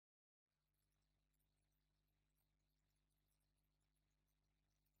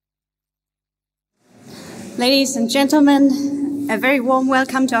Ladies and gentlemen, a very warm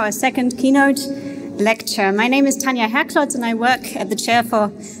welcome to our second keynote lecture. My name is Tanja Herklotz and I work at the Chair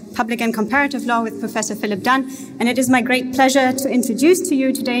for Public and Comparative Law with Professor Philip Dunn, and it is my great pleasure to introduce to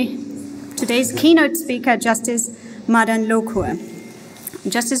you today's keynote speaker, Justice Madan Lokur.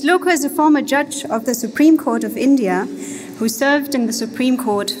 Justice Lokur is a former judge of the Supreme Court of India who served in the Supreme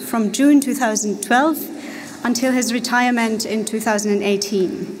Court from June 2012 until his retirement in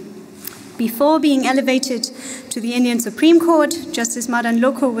 2018. Before being elevated to the Indian Supreme Court, Justice Madan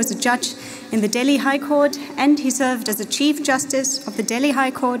Lokur was a judge in the Delhi High Court, and he served as a Chief Justice of the Delhi High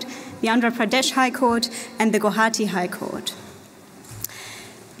Court, the Andhra Pradesh High Court, and the Guwahati High Court.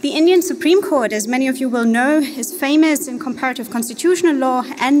 The Indian Supreme Court, as many of you will know, is famous in comparative constitutional law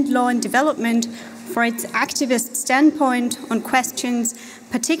and law and development for its activist standpoint on questions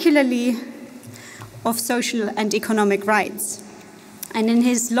particularly of social and economic rights. And in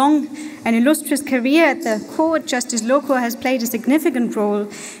his long and illustrious career at the court, Justice Lokur has played a significant role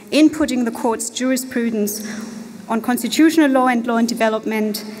in putting the court's jurisprudence on constitutional law and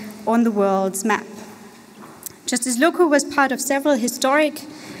development on the world's map. Justice Lokur was part of several historic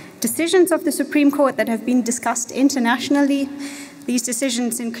decisions of the Supreme Court that have been discussed internationally. These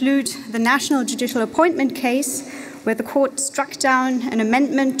decisions include the National Judicial Appointment case, where the court struck down an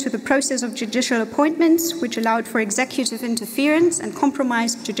amendment to the process of judicial appointments, which allowed for executive interference and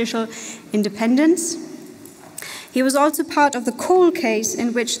compromised judicial independence. He was also part of the coal case,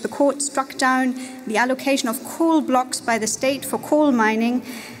 in which the court struck down the allocation of coal blocks by the state for coal mining,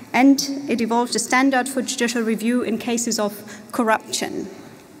 and it evolved a standard for judicial review in cases of corruption.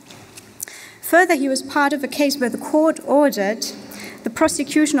 Further, he was part of a case where the court ordered the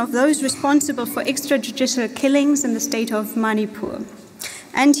prosecution of those responsible for extrajudicial killings in the state of Manipur.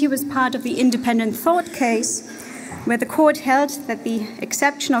 And he was part of the independent thought case, where the court held that the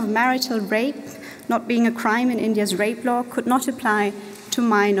exception of marital rape, not being a crime in India's rape law, could not apply to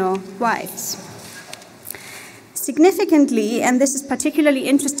minor wives. Significantly, and this is particularly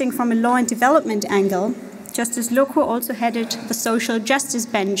interesting from a law and development angle, Justice Lokur also headed the social justice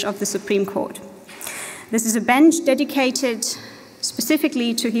bench of the Supreme Court. This is a bench dedicated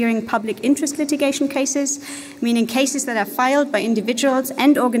specifically to hearing public interest litigation cases, meaning cases that are filed by individuals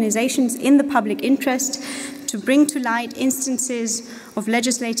and organizations in the public interest to bring to light instances of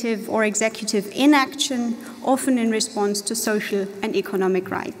legislative or executive inaction, often in response to social and economic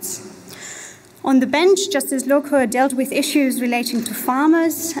rights. On the bench, Justice Lokur dealt with issues relating to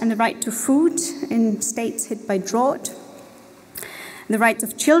farmers and the right to food in states hit by drought, the rights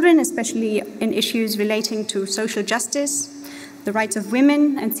of children, especially in issues relating to social justice, the rights of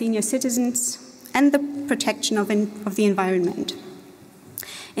women and senior citizens, and the protection of the environment.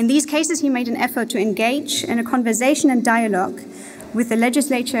 In these cases, he made an effort to engage in a conversation and dialogue with the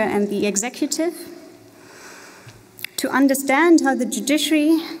legislature and the executive to understand how the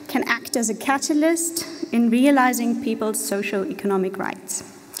judiciary can act as a catalyst in realizing people's socio-economic rights.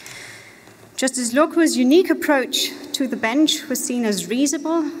 Justice Lokur's unique approach to the bench was seen as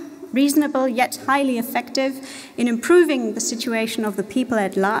reasonable yet highly effective in improving the situation of the people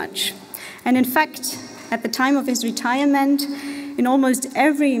at large. And in fact, at the time of his retirement, in almost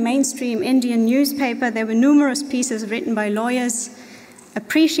every mainstream Indian newspaper, there were numerous pieces written by lawyers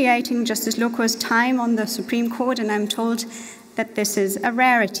appreciating Justice Lokur's time on the Supreme Court, and I'm told that this is a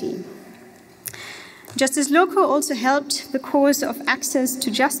rarity. Justice Lokur also helped the cause of access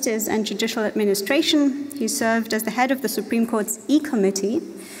to justice and judicial administration. He served as the head of the Supreme Court's E-Committee,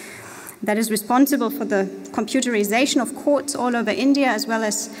 that is responsible for the computerization of courts all over India, as well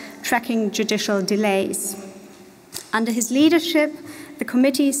as tracking judicial delays. Under his leadership, the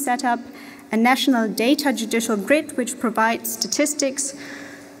committee set up a national data judicial grid, which provides statistics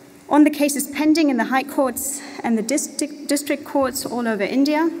on the cases pending in the high courts and the district courts all over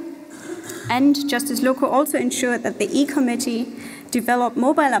India. And Justice Lokur also ensured that the E-Committee developed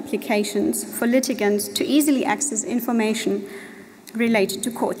mobile applications for litigants to easily access information related to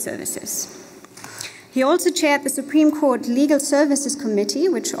court services. He also chaired the Supreme Court Legal Services Committee,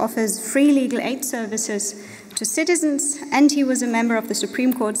 which offers free legal aid services to citizens, and he was a member of the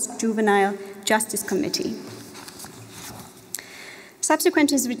Supreme Court's Juvenile Justice Committee. Subsequent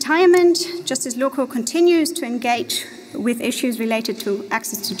to his retirement, Justice Lokur continues to engage with issues related to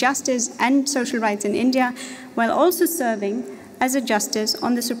access to justice and social rights in India, while also serving as a justice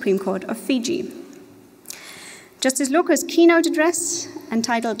on the Supreme Court of Fiji. Justice Lokur's keynote address,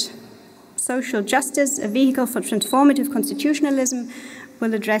 entitled Social Justice, a Vehicle for Transformative Constitutionalism,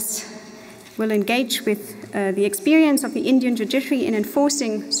 will engage with the experience of the Indian judiciary in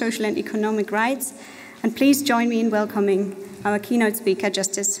enforcing social and economic rights. And please join me in welcoming our keynote speaker,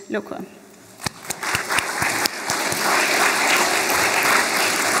 Justice Lokur.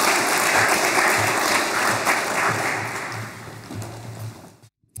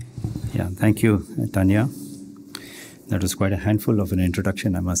 Yeah, thank you, Tanja. That was quite a handful of an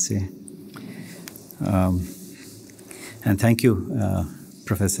introduction, I must say. And thank you,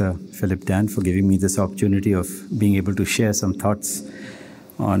 Professor Philip Dan, for giving me this opportunity of being able to share some thoughts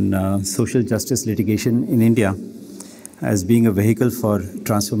on social justice litigation in India as being a vehicle for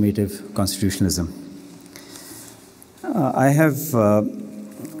transformative constitutionalism. I have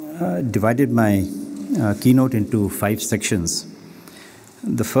divided my keynote into 5 sections.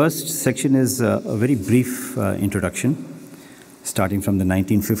 The first section is a very brief introduction, starting from the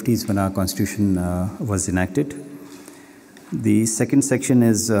 1950s when our Constitution was enacted. The second section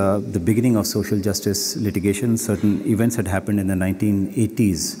is the beginning of social justice litigation. Certain events had happened in the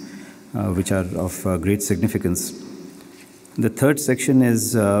 1980s, which are of great significance. The third section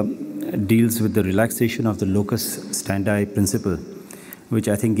is deals with the relaxation of the locus standi principle, which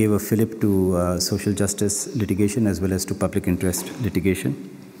I think gave a fillip to social justice litigation as well as to public interest litigation.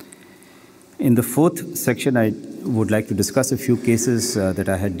 In the fourth section, I would like to discuss a few cases that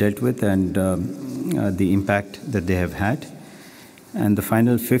I had dealt with and the impact that they have had. And the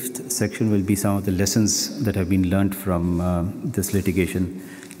final fifth section will be some of the lessons that have been learned from this litigation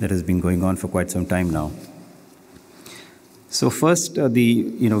that has been going on for quite some time now. So first, the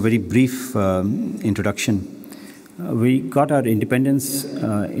very brief introduction. We got our independence,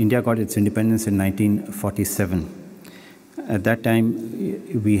 India got its independence in 1947. At that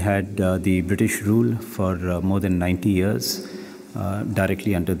time, we had the British rule for more than 90 years,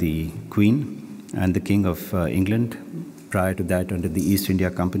 directly under the Queen and the King of England, prior to that under the East India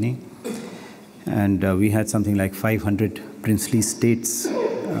Company. And we had something like 500 princely states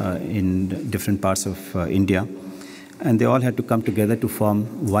in different parts of India. And they all had to come together to form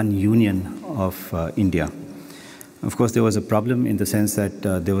one union of India. Of course, there was a problem in the sense that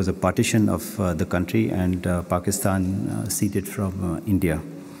there was a partition of the country and Pakistan ceded from India.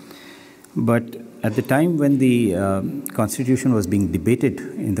 But at the time when the Constitution was being debated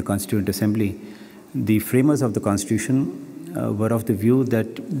in the Constituent Assembly, the framers of the Constitution were of the view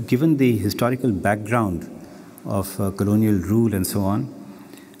that given the historical background of colonial rule and so on,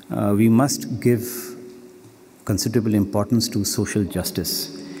 we must give considerable importance to social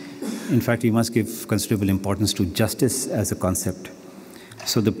justice. In fact, we must give considerable importance to justice as a concept.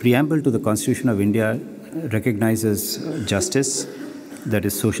 So the preamble to the Constitution of India recognizes justice, that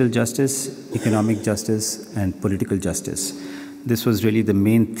is social justice, economic justice, and political justice. This was really the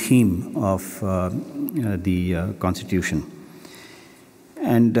main theme of the Constitution.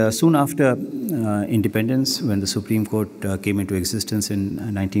 And soon after independence, when the Supreme Court came into existence in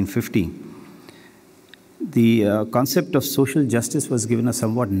 1950, the concept of social justice was given a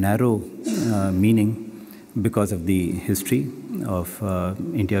somewhat narrow meaning because of the history of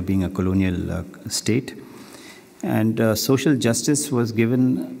India being a colonial state. And social justice was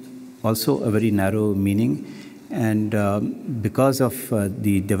given also a very narrow meaning. And because of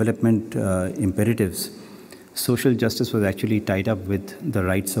the development imperatives, social justice was actually tied up with the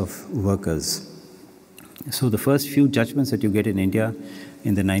rights of workers. So the first few judgments that you get in India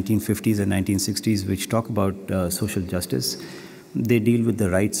in the 1950s and 1960s, which talk about social justice, they deal with the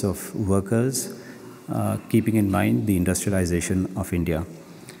rights of workers, keeping in mind the industrialization of India.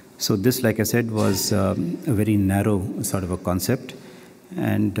 So this, like I said, was a very narrow sort of a concept.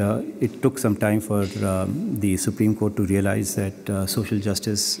 And it took some time for the Supreme Court to realize that social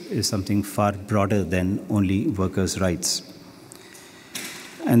justice is something far broader than only workers' rights.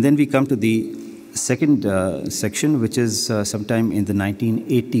 And then we come to the second section, which is sometime in the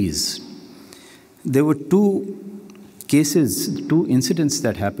 1980s. There were two incidents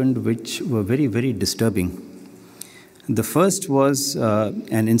that happened which were very, very disturbing. The first was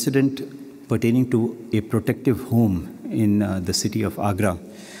an incident pertaining to a protective home in the city of Agra,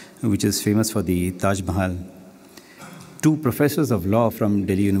 which is famous for the Taj Mahal. Two professors of law from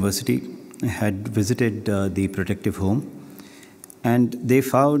Delhi University had visited the protective home, and they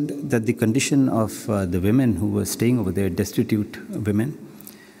found that the condition of the women who were staying over there, destitute women,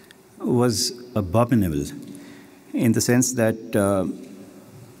 was abominable in the sense that,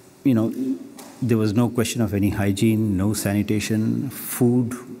 there was no question of any hygiene, no sanitation,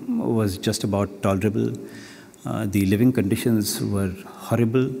 food was just about tolerable. The living conditions were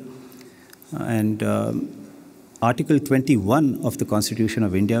horrible. And Article 21 of the Constitution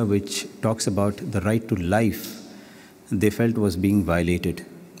of India, which talks about the right to life, they felt was being violated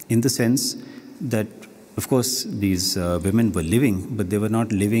in the sense that, of course, these women were living, but they were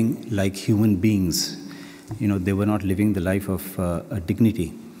not living like human beings. They were not living the life of a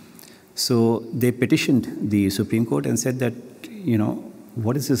dignity. So they petitioned the Supreme Court and said that,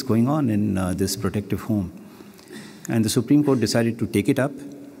 what is this going on in this protective home? And the Supreme Court decided to take it up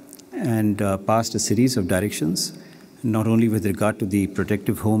and passed a series of directions, not only with regard to the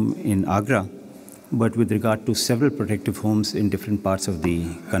protective home in Agra, but with regard to several protective homes in different parts of the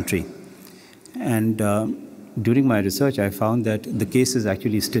country. And during my research, I found that the case is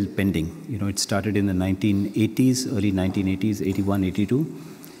actually still pending. It started in the 1980s, early 1980s, 81, 82,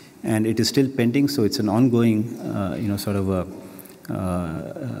 and it is still pending. So it's an ongoing, sort of a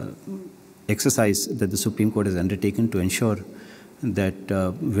exercise that the Supreme Court has undertaken to ensure that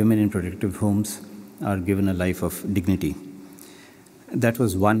women in protective homes are given a life of dignity. That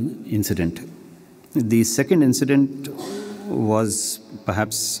was one incident. The second incident was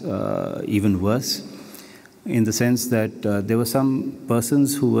perhaps even worse, in the sense that there were some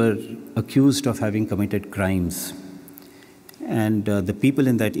persons who were accused of having committed crimes. And the people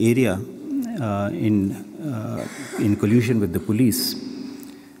in that area, in collusion with the police,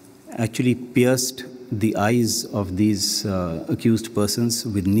 actually pierced the eyes of these accused persons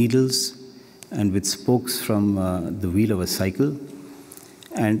with needles and with spokes from the wheel of a cycle,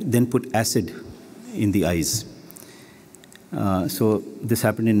 and then put acid in the eyes. So this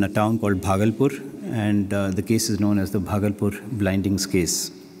happened in a town called Bhagalpur, and the case is known as the Bhagalpur blindings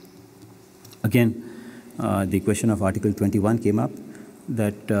case. Again, the question of Article 21 came up,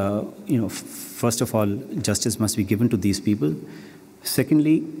 that, first of all, justice must be given to these people.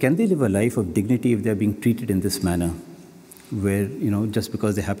 Secondly, can they live a life of dignity if they are being treated in this manner, where, just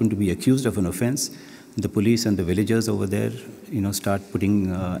because they happen to be accused of an offense, the police and the villagers over there, start putting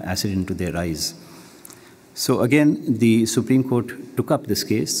acid into their eyes. So again, the Supreme Court took up this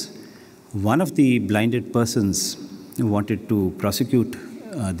case. One of the blinded persons wanted to prosecute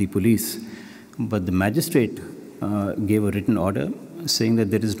the police, but the magistrate gave a written order saying that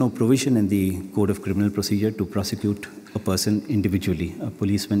there is no provision in the Code of Criminal Procedure to prosecute a person individually, a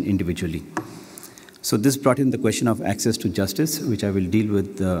policeman individually. So this brought in the question of access to justice, which I will deal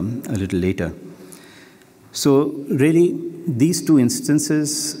with a little later. So really, these two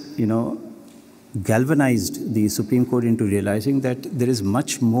instances, galvanized the Supreme Court into realizing that there is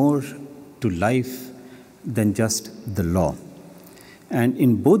much more to life than just the law. And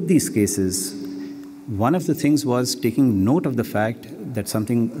in both these cases, one of the things was taking note of the fact that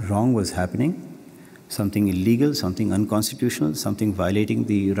something wrong was happening, something illegal, something unconstitutional, something violating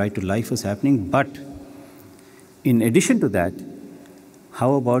the right to life was happening. But in addition to that,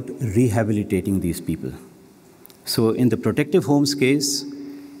 how about rehabilitating these people? So in the protective homes case,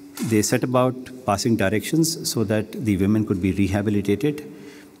 they set about passing directions so that the women could be rehabilitated.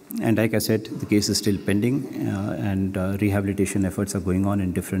 And like I said, the case is still pending, and rehabilitation efforts are going on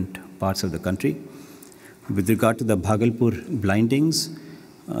in different parts of the country. With regard to the Bhagalpur blindings,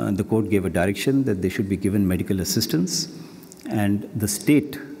 the court gave a direction that they should be given medical assistance, and the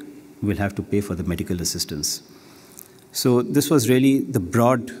state will have to pay for the medical assistance. So this was really the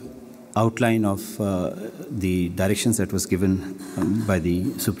broad outline of the directions that was given by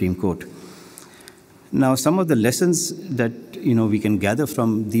the Supreme Court. Now, some of the lessons that we can gather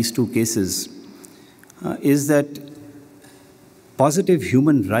from these two cases is that positive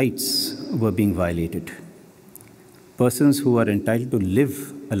human rights were being violated. Persons who are entitled to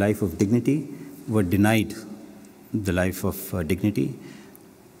live a life of dignity were denied the life of dignity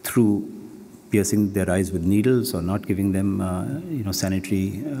through piercing their eyes with needles or not giving them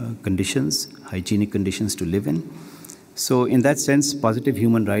sanitary conditions, hygienic conditions to live in. So in that sense, positive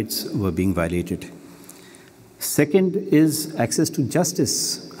human rights were being violated. Second is access to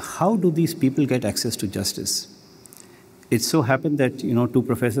justice. How do these people get access to justice? It so happened that two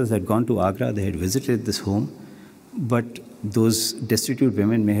professors had gone to Agra, they had visited this home, but those destitute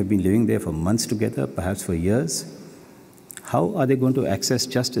women may have been living there for months together, perhaps for years. How are they going to access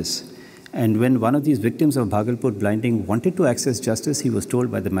justice? And when one of these victims of Bhagalpur blinding wanted to access justice, he was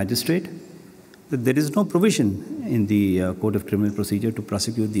told by the magistrate that there is no provision in the Code of Criminal Procedure to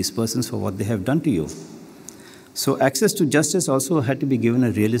prosecute these persons for what they have done to you. So access to justice also had to be given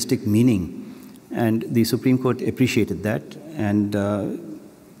a realistic meaning, and the Supreme Court appreciated that, and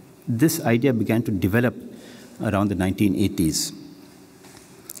this idea began to develop around the 1980s.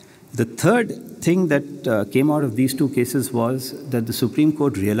 The third thing that came out of these two cases was that the Supreme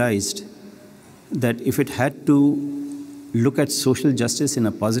Court realized that if it had to look at social justice in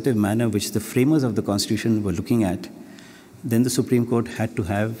a positive manner, which the framers of the Constitution were looking at, then the Supreme Court had to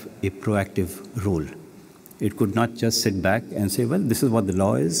have a proactive role. It could not just sit back and say, well, this is what the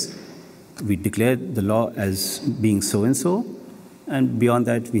law is. We declare the law as being so-and-so, and beyond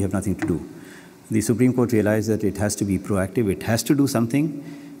that, we have nothing to do. The Supreme Court realized that it has to be proactive. It has to do something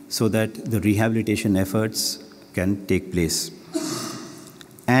so that the rehabilitation efforts can take place.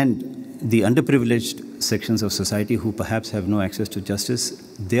 And the underprivileged sections of society who perhaps have no access to justice,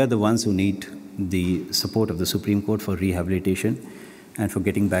 they are the ones who need the support of the Supreme Court for rehabilitation and for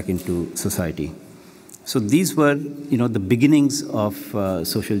getting back into society. So these were, the beginnings of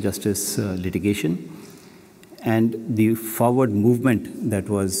social justice litigation and the forward movement that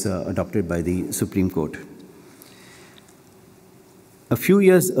was adopted by the Supreme Court. A few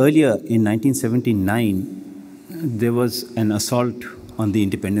years earlier, in 1979, there was an assault on the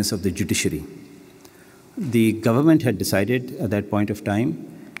independence of the judiciary. The government had decided at that point of time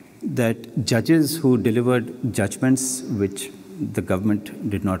that judges who delivered judgments which the government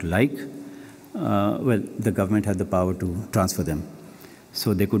did not like, the government had the power to transfer them.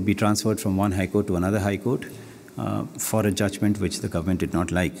 So they could be transferred from one high court to another high court for a judgment which the government did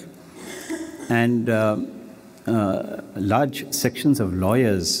not like. And large sections of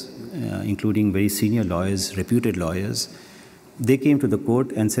lawyers, including very senior lawyers, reputed lawyers, they came to the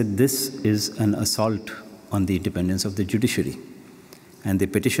court and said this is an assault on the independence of the judiciary. And they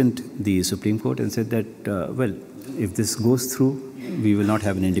petitioned the Supreme Court and said that, if this goes through, we will not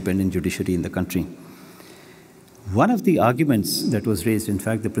have an independent judiciary in the country. One of the arguments that was raised, in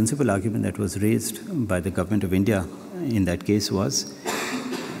fact, the principal argument that was raised by the government of India in that case was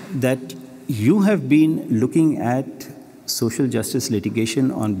that you have been looking at social justice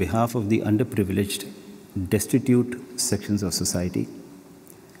litigation on behalf of the underprivileged, destitute sections of society.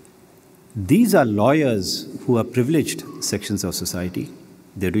 These are lawyers who are privileged sections of society.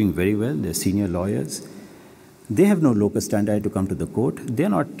 They're doing very well. They're senior lawyers. They have no locus standi to come to the court. They're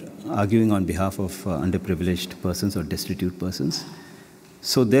not arguing on behalf of underprivileged persons or destitute persons.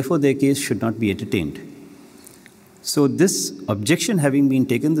 So therefore, their case should not be entertained. So this objection having been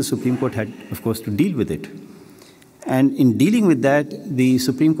taken, the Supreme Court had, of course, to deal with it. And in dealing with that, the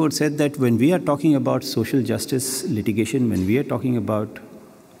Supreme Court said that when we are talking about social justice litigation, when we are talking about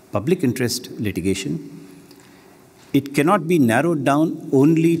public interest litigation, it cannot be narrowed down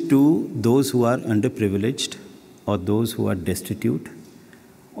only to those who are underprivileged or those who are destitute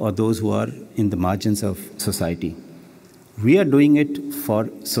or those who are in the margins of society. We are doing it for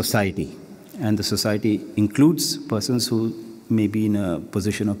society, and the society includes persons who may be in a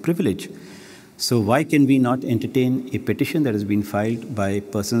position of privilege. So why can we not entertain a petition that has been filed by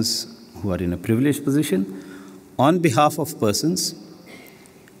persons who are in a privileged position on behalf of persons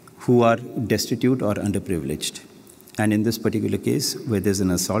who are destitute or underprivileged? And in this particular case, where there's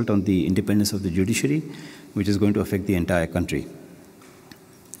an assault on the independence of the judiciary, which is going to affect the entire country.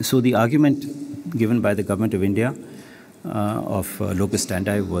 So the argument given by the government of India of locus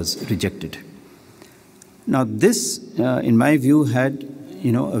standi was rejected. Now this, in my view, had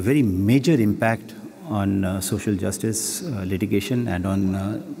a very major impact on social justice litigation and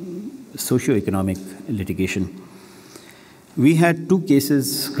on socio-economic litigation. We had two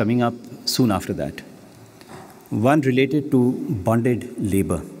cases coming up soon after that. One related to bonded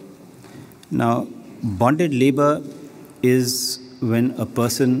labor. Now, bonded labor is when a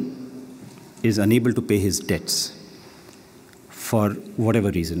person is unable to pay his debts for whatever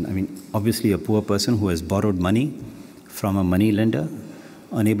reason. I mean, obviously a poor person who has borrowed money from a money lender,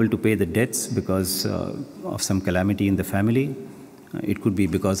 unable to pay the debts because of some calamity in the family. It could be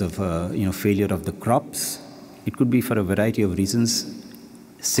because of failure of the crops. It could be for a variety of reasons,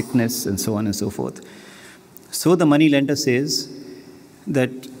 sickness and so on and so forth. So the money lender says that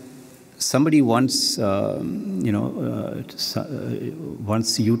somebody wants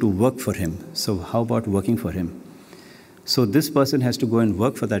wants you to work for him. So how about working for him? So this person has to go and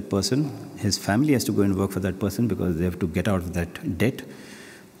work for that person. His family has to go and work for that person because they have to get out of that debt.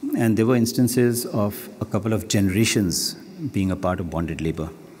 And there were instances of a couple of generations being a part of bonded labor.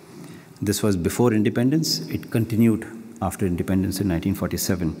 This was before independence. It continued after independence in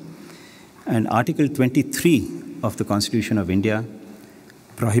 1947. And Article 23 of the Constitution of India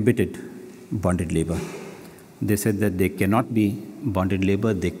prohibited bonded labor. They said that there cannot be bonded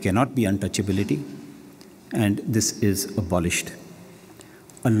labor, there cannot be untouchability, and this is abolished.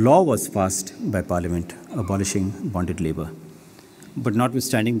 A law was passed by Parliament abolishing bonded labor. But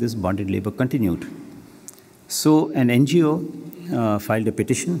notwithstanding this, bonded labor continued. So an NGO filed a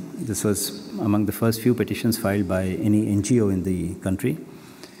petition. This was among the first few petitions filed by any NGO in the country.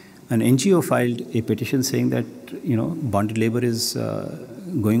 An NGO filed a petition saying that, bonded labor is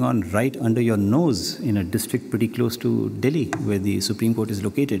going on right under your nose in a district pretty close to Delhi, where the Supreme Court is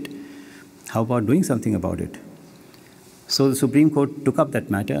located. How about doing something about it? So the Supreme Court took up that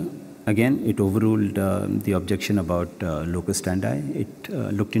matter. Again, it overruled the objection about locus standi. It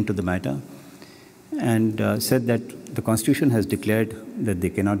looked into the matter and said that the Constitution has declared that there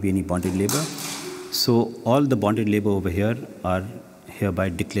cannot be any bonded labor. So all the bonded labor over here are hereby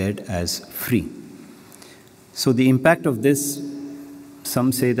declared as free. So the impact of this,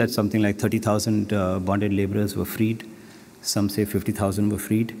 some say that something like 30,000 bonded laborers were freed. Some say 50,000 were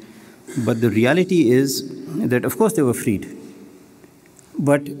freed. But the reality is that, of course, they were freed,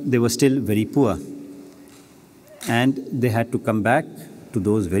 but they were still very poor. And they had to come back to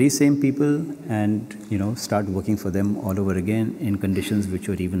those very same people and, start working for them all over again in conditions which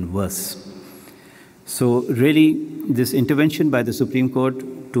were even worse. So really, this intervention by the Supreme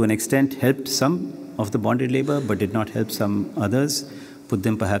Court, to an extent, helped some of the bonded labor, but did not help some others, put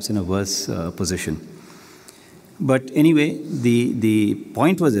them perhaps in a worse position. But anyway, the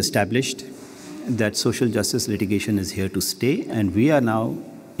point was established that social justice litigation is here to stay, and we are now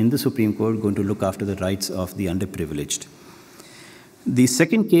in the Supreme Court going to look after the rights of the underprivileged. The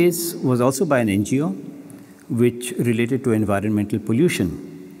second case was also by an NGO, which related to environmental pollution.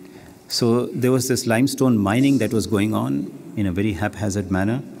 So there was this limestone mining that was going on in a very haphazard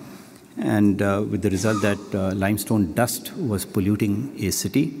manner, and with the result that limestone dust was polluting a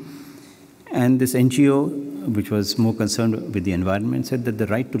city. And this NGO, which was more concerned with the environment, said that the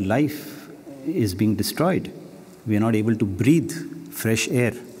right to life is being destroyed. We are not able to breathe fresh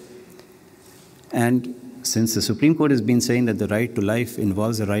air. And since the Supreme Court has been saying that the right to life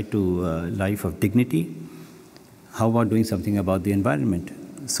involves a right to life of dignity, how about doing something about the environment?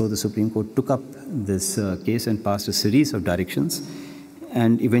 So the Supreme Court took up this case and passed a series of directions,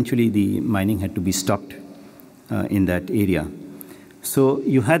 and eventually the mining had to be stopped in that area. So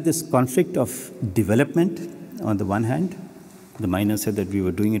you had this conflict of development on the one hand. The miners said that we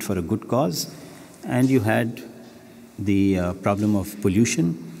were doing it for a good cause, and you had the problem of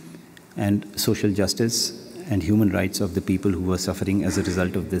pollution and social justice and human rights of the people who were suffering as a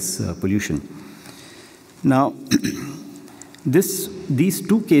result of this pollution. Now, these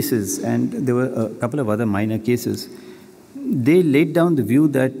two cases, and there were a couple of other minor cases, they laid down the view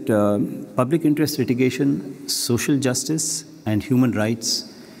that public interest litigation, social justice, and human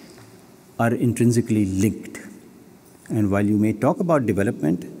rights are intrinsically linked. And while you may talk about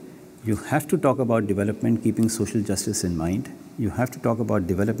development, you have to talk about development keeping social justice in mind. You have to talk about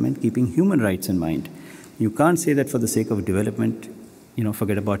development keeping human rights in mind. You can't say that for the sake of development,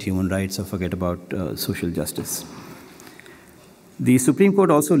 forget about human rights or forget about social justice. The Supreme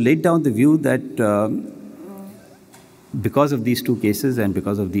Court also laid down the view that because of these two cases and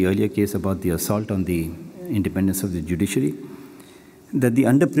because of the earlier case about the assault on the independence of the judiciary, that the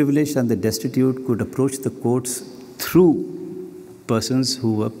underprivileged and the destitute could approach the courts through persons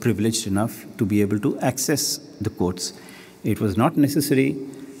who were privileged enough to be able to access the courts. It was not necessary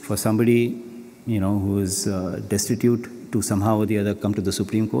for somebody, who is destitute to somehow or the other come to the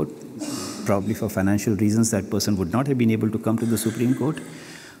Supreme Court. Probably for financial reasons, that person would not have been able to come to the Supreme Court.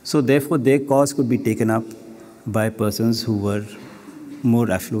 So therefore, their cause could be taken up by persons who were more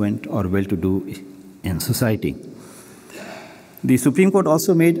affluent or well-to-do in society. The Supreme Court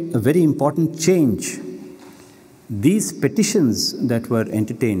also made a very important change. These petitions that were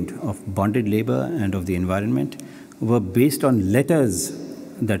entertained of bonded labor and of the environment were based on letters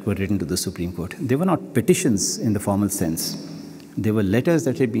that were written to the Supreme Court. They were not petitions in the formal sense. They were letters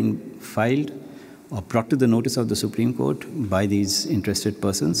that had been filed or brought to the notice of the Supreme Court by these interested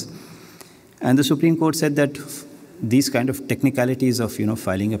persons. And the Supreme Court said that these kind of technicalities of,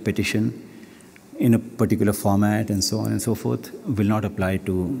 filing a petition in a particular format and so on and so forth will not apply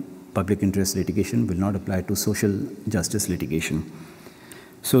to public interest litigation, will not apply to social justice litigation.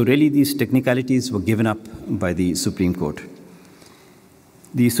 So really these technicalities were given up by the Supreme Court.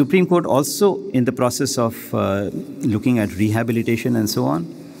 The Supreme Court also, in the process of looking at rehabilitation and so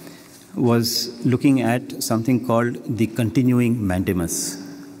on, was looking at something called the continuing mandamus,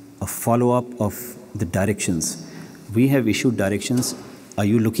 a follow-up of the directions. We have issued directions. Are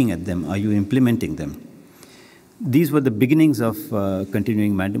you looking at them? Are you implementing them? These were the beginnings of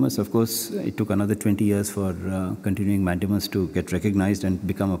continuing mandamus. Of course, it took another 20 years for continuing mandamus to get recognized and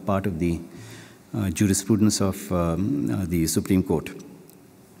become a part of the jurisprudence of the Supreme Court.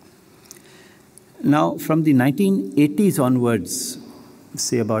 Now, from the 1980s onwards,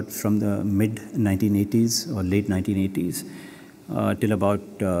 say about from the mid-1980s or late 1980s, till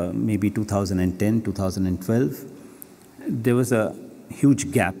about maybe 2010, 2012, there was a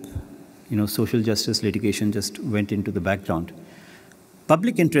huge gap. Social justice litigation just went into the background.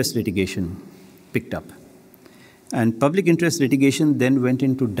 Public interest litigation picked up. And public interest litigation then went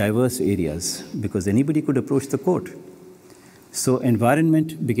into diverse areas because anybody could approach the court. So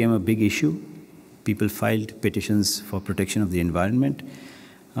environment became a big issue. People filed petitions for protection of the environment.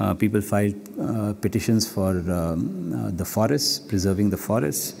 People filed petitions for the forests, preserving the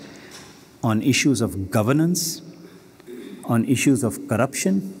forests, on issues of governance, on issues of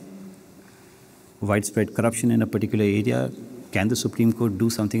corruption, widespread corruption in a particular area. Can the Supreme Court do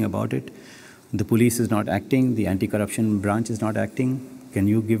something about it? The police is not acting, the anti-corruption branch is not acting. Can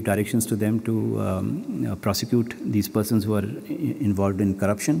you give directions to them to prosecute these persons who are involved in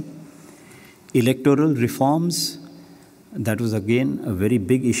corruption? Electoral reforms, that was again a very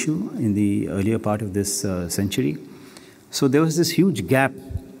big issue in the earlier part of this century. So there was this huge gap,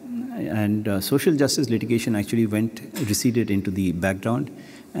 and social justice litigation actually receded into the background,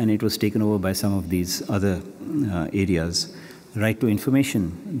 and it was taken over by some of these other areas. Right to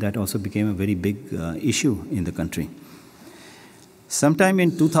information, that also became a very big issue in the country. Sometime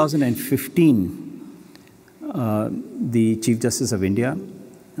in 2015, the Chief Justice of India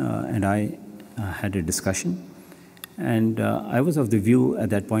and I had a discussion, and I was of the view at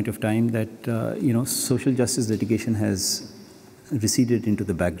that point of time that social justice litigation has receded into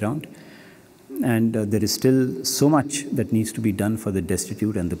the background, and there is still so much that needs to be done for the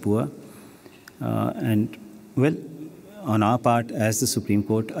destitute and the poor. And well, on our part, as the Supreme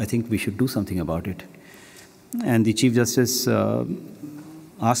Court, I think we should do something about it. And the Chief Justice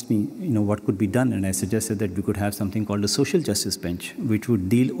asked me, what could be done, and I suggested that we could have something called a social justice bench, which would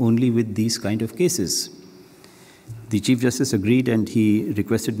deal only with these kind of cases. The Chief Justice agreed, and he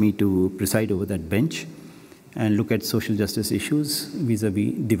requested me to preside over that bench and look at social justice issues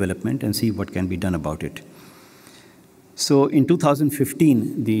vis-a-vis development and see what can be done about it. So in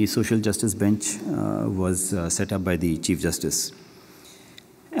 2015, the social justice bench was set up by the Chief Justice.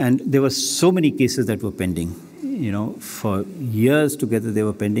 And there were so many cases that were pending. For years together they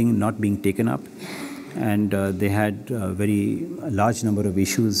were pending, not being taken up. And they had a very large number of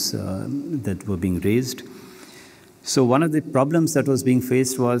issues that were being raised. So one of the problems that was being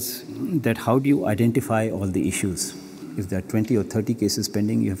faced was that how do you identify all the issues? If there are 20 or 30 cases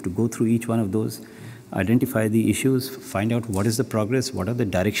pending, you have to go through each one of those, identify the issues, find out what is the progress, what are the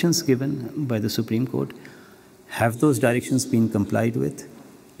directions given by the Supreme Court. Have those directions been complied with?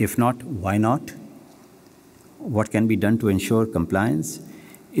 If not, why not? What can be done to ensure compliance?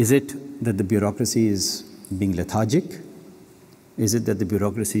 Is it that the bureaucracy is being lethargic? Is it that the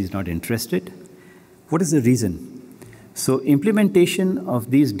bureaucracy is not interested? What is the reason? So implementation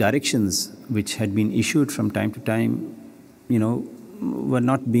of these directions, which had been issued from time to time, were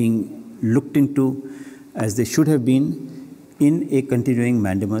not being looked into as they should have been in a continuing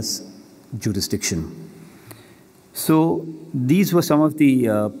mandamus jurisdiction. So these were some of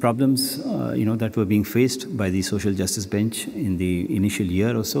the problems, that were being faced by the social justice bench in the initial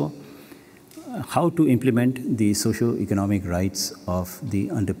year or so. How to implement the socio-economic rights of the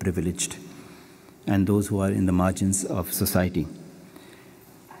underprivileged and those who are in the margins of society.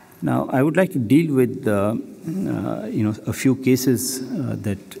 Now, I would like to deal with, a few cases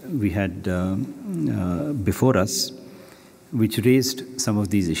that we had before us, which raised some of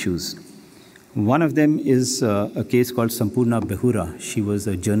these issues. One of them is a case called Sampurna Behura. She was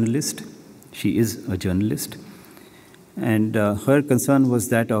a journalist. She is a journalist. And her concern was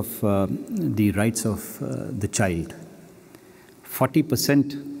that of the rights of the child.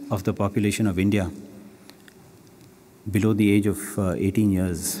 40% of the population of India below the age of 18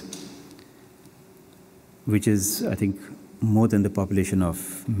 years, which is, I think, more than the population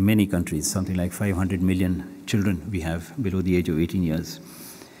of many countries, something like 500 million children we have below the age of 18 years.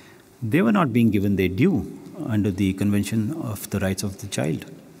 They were not being given their due under the Convention of the Rights of the Child.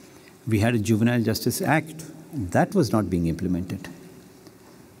 We had a Juvenile Justice Act. That was not being implemented.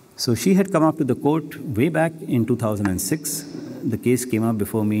 So she had come up to the court way back in 2006. The case came up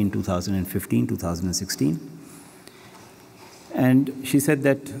before me in 2015, 2016. And she said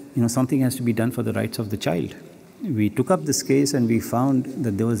that, something has to be done for the rights of the child. We took up this case and we found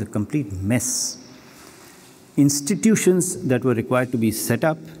that there was a complete mess. Institutions that were required to be set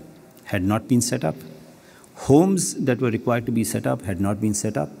up had not been set up. Homes that were required to be set up had not been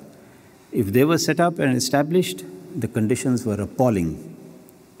set up. If they were set up and established, the conditions were appalling.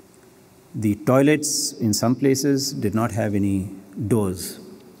 The toilets in some places did not have any doors.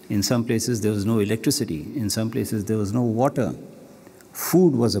 In some places there was no electricity. In some places there was no water.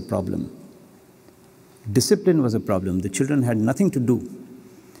 Food was a problem. Discipline was a problem. The children had nothing to do.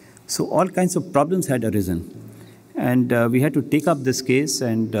 So all kinds of problems had arisen. And we had to take up this case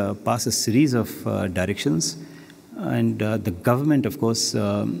and pass a series of directions. And the government, of course,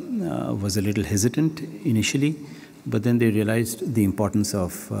 was a little hesitant initially, but then they realized the importance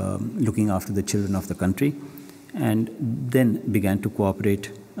of looking after the children of the country, and then began to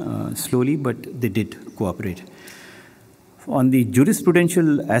cooperate slowly, but they did cooperate. On the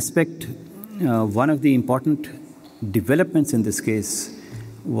jurisprudential aspect, one of the important developments in this case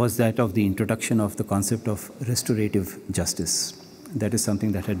was that of the introduction of the concept of restorative justice. That is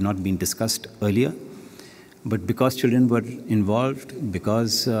something that had not been discussed earlier. But because children were involved,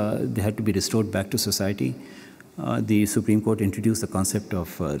 because they had to be restored back to society, the Supreme Court introduced the concept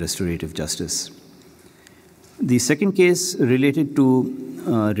of restorative justice. The second case related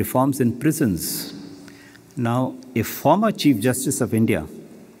to reforms in prisons. Now, a former Chief Justice of India,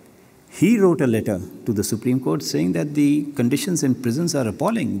 he wrote a letter to the Supreme Court saying that the conditions in prisons are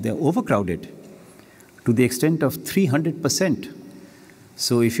appalling. They're overcrowded to the extent of 300%.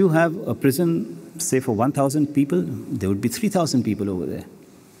 So if you have a prison, say for 1,000 people, there would be 3,000 people over there.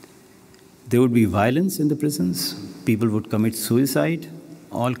 There would be violence in the prisons. People would commit suicide.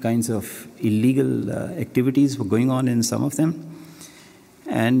 All kinds of illegal activities were going on in some of them.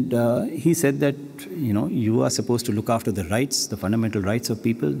 And he said that, you are supposed to look after the rights, the fundamental rights of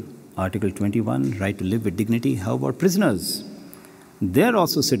people. Article 21, right to live with dignity. How about prisoners? They're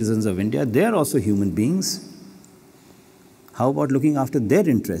also citizens of India. They're also human beings. How about looking after their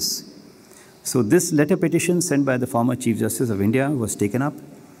interests? So this letter petition sent by the former Chief Justice of India was taken up,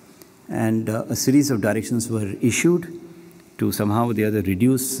 and a series of directions were issued to somehow or the other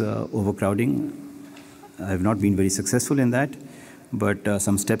reduce overcrowding. I have not been very successful in that, but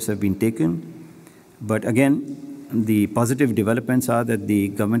some steps have been taken. But again, the positive developments are that the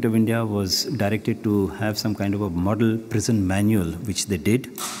government of India was directed to have some kind of a model prison manual, which they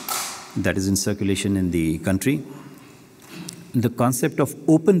did. That is in circulation in the country. The concept of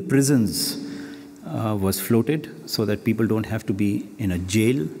open prisons was floated so that people don't have to be in a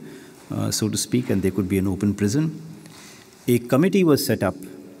jail, so to speak, and they could be an open prison. A committee was set up,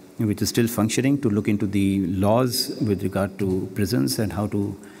 which is still functioning, to look into the laws with regard to prisons and how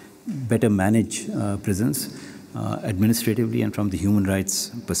to better manage prisons administratively and from the human rights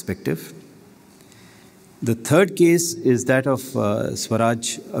perspective. The third case is that of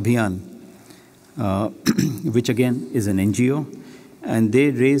Swaraj Abhiyan, which again is an NGO, and they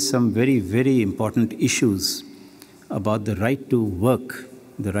raise some very, very important issues about the right to work,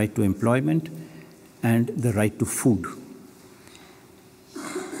 the right to employment, and the right to food.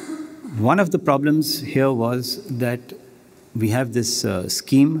 One of the problems here was that we have this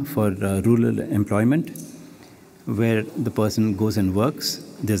scheme for rural employment where the person goes and works.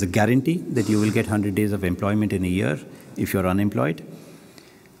 There's a guarantee that you will get 100 days of employment in a year if you're unemployed.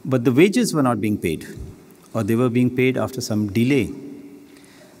 But the wages were not being paid, or they were being paid after some delay.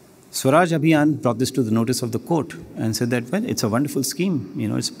 Swaraj Abhiyan brought this to the notice of the court and said that, well, it's a wonderful scheme.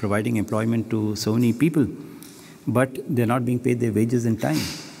 It's providing employment to so many people, but they're not being paid their wages in time.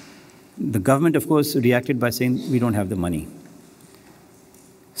 The government, of course, reacted by saying, we don't have the money.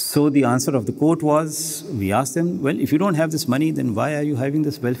 So the answer of the court was, we asked them, well, if you don't have this money, then why are you having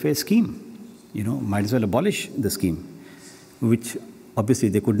this welfare scheme? Might as well abolish the scheme, which obviously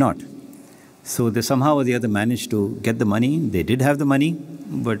they could not. So they somehow or the other managed to get the money. They did have the money,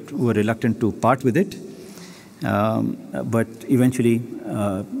 but were reluctant to part with it. But eventually,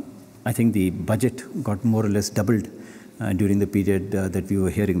 I think the budget got more or less doubled during the period that we were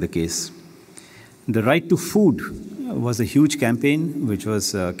hearing the case. The right to food was a huge campaign, which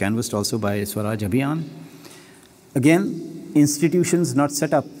was canvassed also by Swaraj Abhiyan. Again, institutions not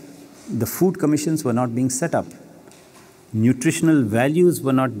set up. The food commissions were not being set up. Nutritional values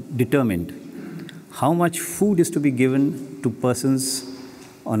were not determined. How much food is to be given to persons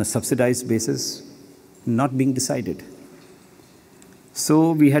on a subsidized basis, not being decided.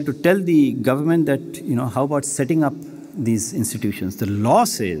 So we had to tell the government that, how about setting up these institutions? The law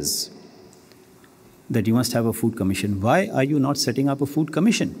says that you must have a food commission. Why are you not setting up a food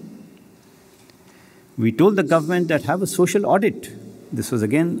commission? We told the government that have a social audit. This was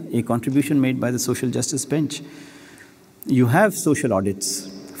again a contribution made by the social justice bench. You have social audits.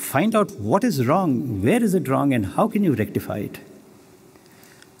 Find out what is wrong, where is it wrong, and how can you rectify it?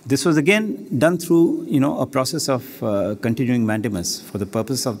 This was again done through, a process of continuing mandamus for the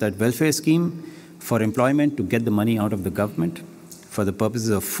purpose of that welfare scheme, for employment to get the money out of the government, for the purposes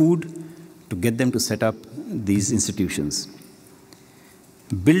of food to get them to set up these institutions.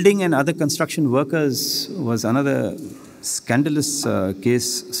 Building and other construction workers was another scandalous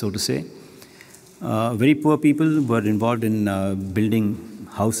case, so to say. Very poor people were involved in building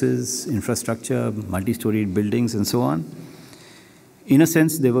houses, infrastructure, multi-storied buildings, and so on. In a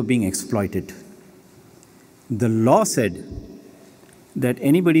sense, they were being exploited. The law said that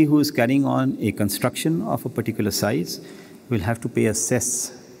anybody who is carrying on a construction of a particular size will have to pay a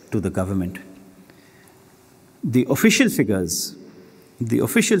cess to the government. The official figures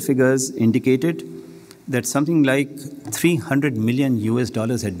indicated that something like $300 million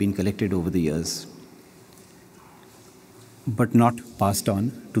had been collected over the years, but not passed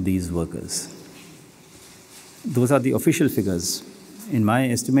on to these workers. Those are the official figures. In my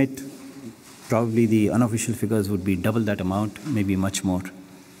estimate, probably the unofficial figures would be double that amount, maybe much more,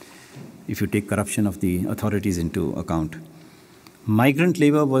 if you take corruption of the authorities into account. Migrant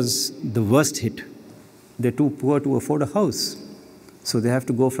labor was the worst hit. They're too poor to afford a house. So they have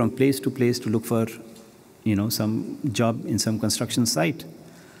to go from place to place to look for, some job in some construction site.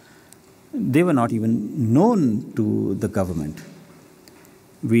 They were not even known to the government.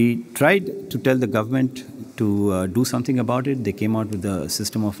 We tried to tell the government to do something about it. They came out with a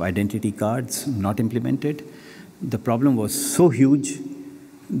system of identity cards, not implemented. The problem was so huge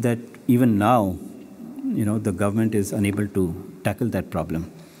that even now, the government is unable to tackle that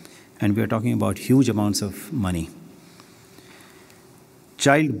problem. And we are talking about huge amounts of money.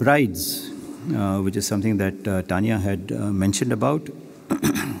 Child brides, which is something that Tanja had mentioned about.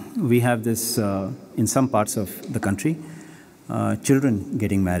 We have this in some parts of the country, children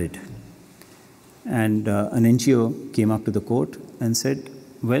getting married. And an NGO came up to the court and said,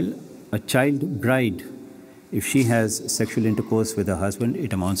 well, a child bride, if she has sexual intercourse with her husband,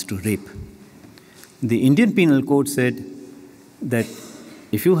 it amounts to rape. The Indian Penal Code said that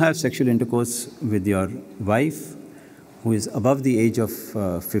if you have sexual intercourse with your wife who is above the age of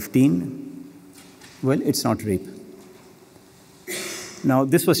 15, well, it's not rape. Now,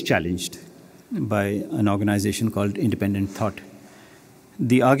 this was challenged by an organization called Independent Thought.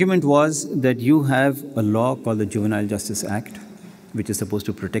 The argument was that you have a law called the Juvenile Justice Act, which is supposed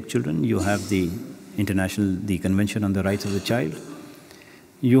to protect children. You have the Convention on the Rights of the Child.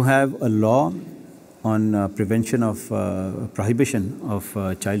 You have a law on prohibition of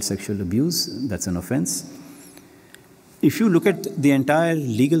child sexual abuse. That's an offense. If you look at the entire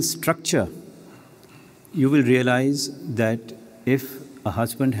legal structure, you will realize that if a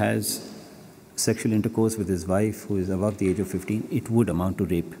husband has sexual intercourse with his wife who is above the age of 15, it would amount to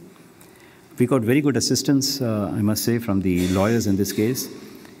rape. We got very good assistance, I must say, from the lawyers in this case.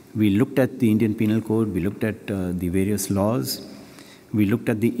 We looked at the Indian Penal Code, we looked at the various laws, we looked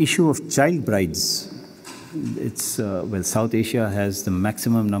at the issue of child brides. South Asia has the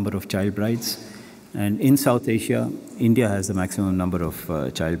maximum number of child brides, and in South Asia, India has the maximum number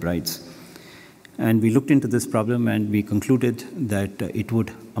of child brides. And we looked into this problem and we concluded that it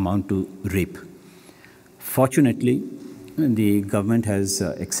would amount to rape. Fortunately, the government has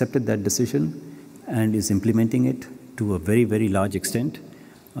accepted that decision and is implementing it to a very, very large extent.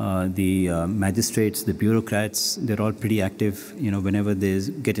 The magistrates, the bureaucrats, they're all pretty active. Whenever they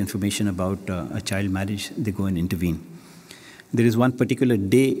get information about a child marriage, they go and intervene. There is one particular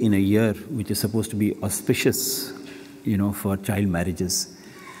day in a year which is supposed to be auspicious, for child marriages.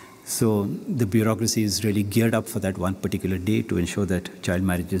 So the bureaucracy is really geared up for that one particular day to ensure that child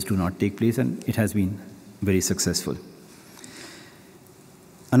marriages do not take place, and it has been very successful.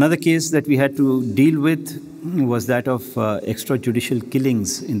 Another case that we had to deal with was that of extrajudicial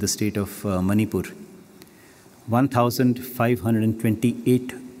killings in the state of Manipur.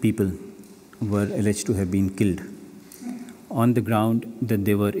 1,528 people were alleged to have been killed on the ground that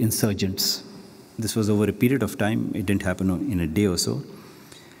they were insurgents. This was over a period of time. It didn't happen in a day or so.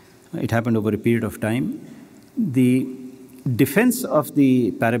 It happened over a period of time. The defense of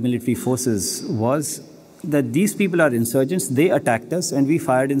the paramilitary forces was that these people are insurgents, they attacked us, and we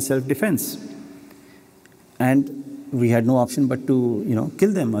fired in self-defense. And we had no option but to,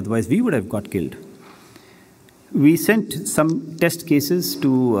 kill them, otherwise we would have got killed. We sent some test cases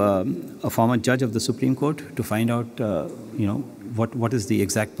to a former judge of the Supreme Court to find out, what is the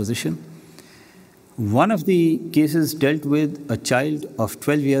exact position. One of the cases dealt with a child of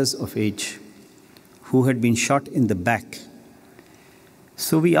 12 years of age who had been shot in the back.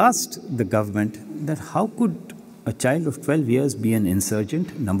 So we asked the government that how could a child of 12 years be an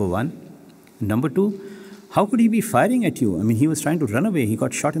insurgent, number one. Number two, how could he be firing at you? I mean, he was trying to run away. He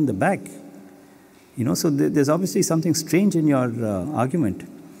got shot in the back. So there's obviously something strange in your argument.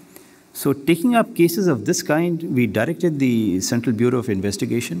 So taking up cases of this kind, we directed the Central Bureau of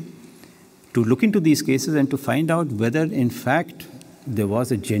Investigation to look into these cases and to find out whether, in fact, there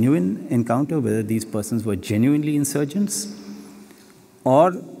was a genuine encounter, whether these persons were genuinely insurgents,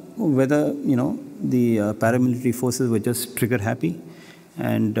 or whether, the paramilitary forces were just trigger-happy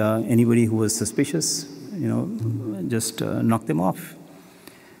and anybody who was suspicious, just knocked them off.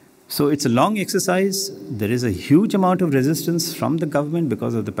 So it's a long exercise. There is a huge amount of resistance from the government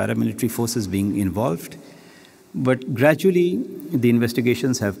because of the paramilitary forces being involved. But gradually, the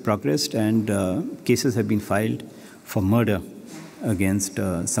investigations have progressed and cases have been filed for murder against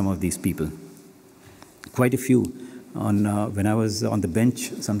some of these people. Quite a few. When I was on the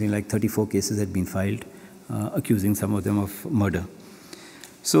bench, something like 34 cases had been filed accusing some of them of murder.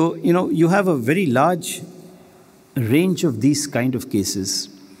 So, you have a very large range of these kind of cases.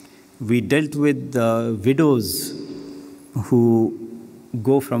 We dealt with widows who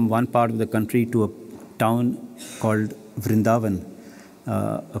go from one part of the country to a town called Vrindavan,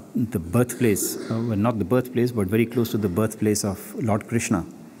 the birthplace, well, not the birthplace, but very close to the birthplace of Lord Krishna.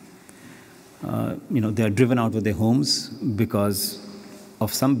 They are driven out of their homes because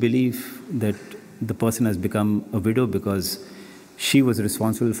of some belief that the person has become a widow because she was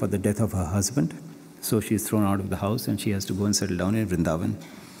responsible for the death of her husband. So she is thrown out of the house and she has to go and settle down in Vrindavan.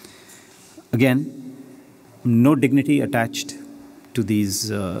 Again, no dignity attached to these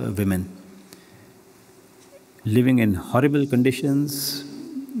women. Living in horrible conditions,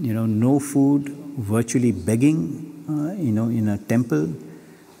 no food, virtually begging, in a temple,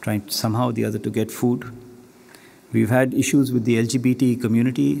 trying somehow or the other to get food. We've had issues with the LGBT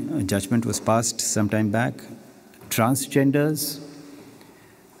community. A judgment was passed some time back. Transgenders,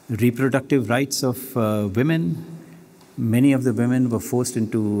 reproductive rights of women. Many of the women were forced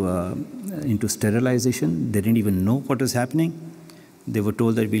into sterilization. They didn't even know what was happening. They were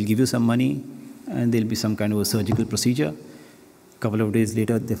told that we'll give you some money and there'll be some kind of a surgical procedure. A couple of days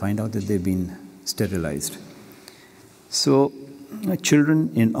later, they find out that they've been sterilized. So,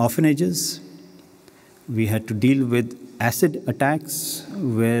 children in orphanages, we had to deal with acid attacks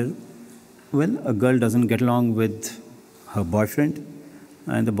where, well, a girl doesn't get along with her boyfriend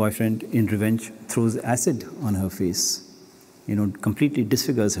and the boyfriend, in revenge, throws acid on her face, completely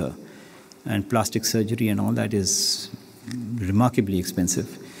disfigures her. And plastic surgery and all that is remarkably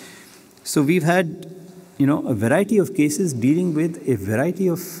expensive. So we've had, a variety of cases dealing with a variety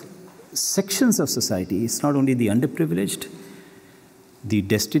of sections of society. It's not only the underprivileged, the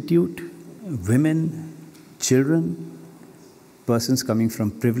destitute, women, children, persons coming from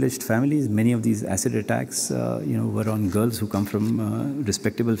privileged families. Many of these acid attacks, were on girls who come from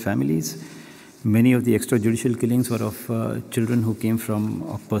respectable families. Many of the extrajudicial killings were of children who came from,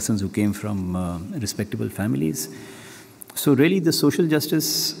 of persons who came from respectable families. So really the social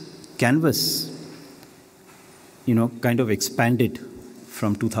justice canvas, kind of expanded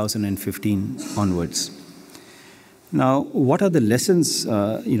from 2015 onwards. Now, what are the lessons,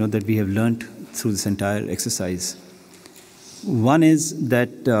 that we have learned through this entire exercise? One is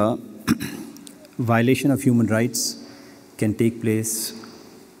that violation of human rights can take place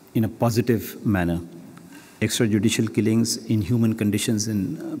in a positive manner. Extrajudicial killings, inhuman conditions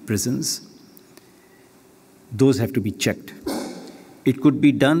in prisons, those have to be checked. It could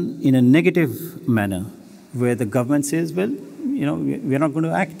be done in a negative manner, where the government says, well, we're not going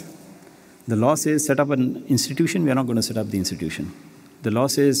to act. The law says set up an institution, we're not going to set up the institution. The law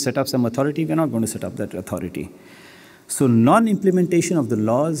says set up some authority, we're not going to set up that authority. So non-implementation of the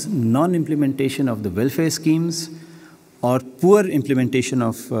laws, non-implementation of the welfare schemes, or poor implementation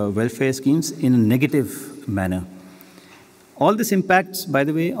of welfare schemes in a negative manner. All this impacts, by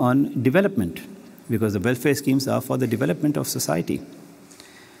the way, on development, because the welfare schemes are for the development of society.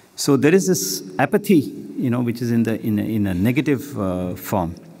 So there is this apathy, which is in a negative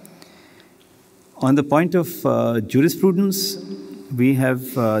form. On the point of jurisprudence, we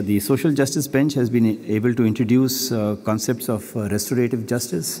have the social justice bench has been able to introduce concepts of restorative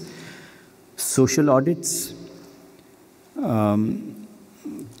justice, social audits,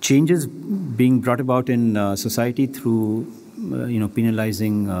 changes being brought about in society through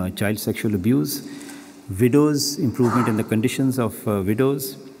penalizing child sexual abuse, widows, improvement in the conditions of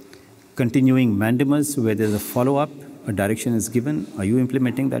widows, continuing mandamus where there's a follow-up, a direction is given. Are you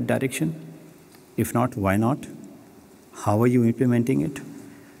implementing that direction? If not, why not? How are you implementing it?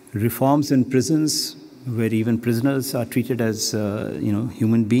 Reforms in prisons where even prisoners are treated as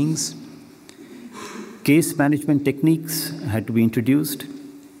human beings. Case management techniques had to be introduced.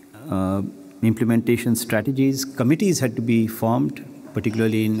 Implementation strategies. Committees had to be formed,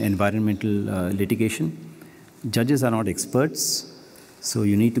 particularly in environmental litigation. Judges are not experts, so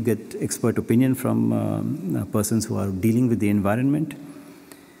you need to get expert opinion from persons who are dealing with the environment.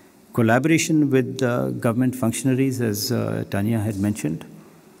 Collaboration with government functionaries, as Tanja had mentioned.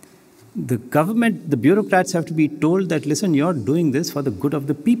 The government, the bureaucrats have to be told that, listen, you're doing this for the good of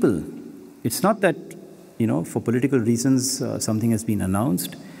the people. It's not that, for political reasons, something has been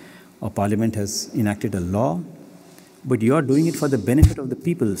announced or Parliament has enacted a law, but you're doing it for the benefit of the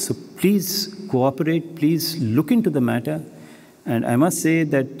people. So please cooperate, please look into the matter. And I must say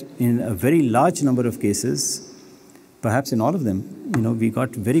that in a very large number of cases, perhaps in all of them, we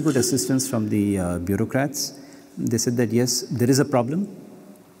got very good assistance from the bureaucrats. They said that, yes, there is a problem,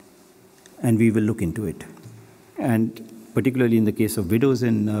 and we will look into it. And particularly in the case of widows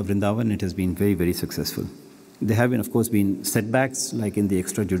in Vrindavan, it has been very, very successful. There have been, of course, been setbacks, like in the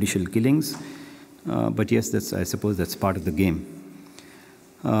extrajudicial killings, But yes, I suppose that's part of the game.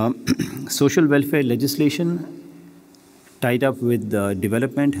 Social welfare legislation tied up with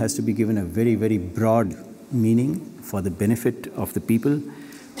development has to be given a very, very broad meaning for the benefit of the people.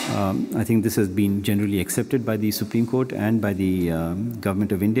 I think this has been generally accepted by the Supreme Court and by the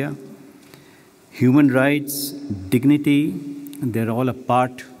Government of India. Human rights, dignity, they're all a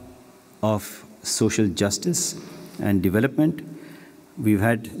part of social justice and development. We've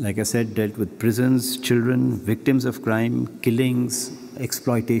had, like I said, dealt with prisons, children, victims of crime, killings,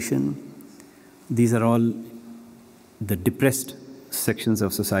 exploitation. These are all the depressed sections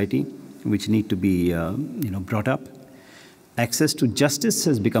of society which need to be brought up. Access to justice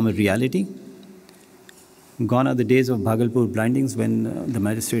has become a reality. Gone are the days of Bhagalpur blindings when the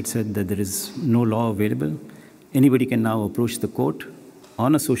magistrate said that there is no law available. Anybody can now approach the court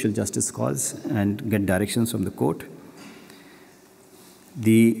on a social justice cause and get directions from the court.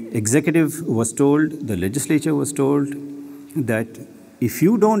 The executive was told, the legislature was told that if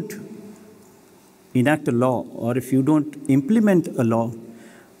you don't enact a law or if you don't implement a law,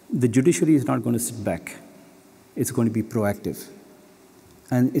 the judiciary is not going to sit back. It's going to be proactive.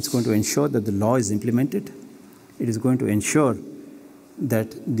 And it's going to ensure that the law is implemented. It is going to ensure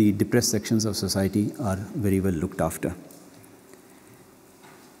that the depressed sections of society are very well looked after.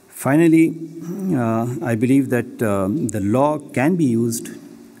 Finally, I believe that the law can be used,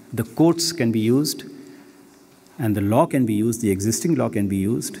 the courts can be used, and the law can be used, the existing law can be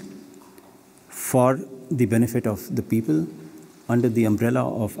used for the benefit of the people under the umbrella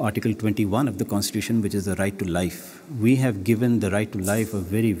of Article 21 of the Constitution, which is the right to life. We have given the right to life a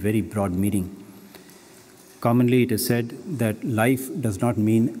very, very broad meaning. Commonly, it is said that life does not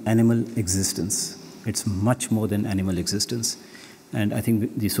mean animal existence. It's much more than animal existence. And I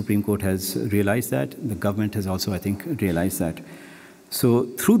think the Supreme Court has realized that. The government has also, I think, realized that. So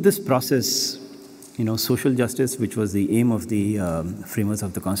through this process, social justice, which was the aim of the framers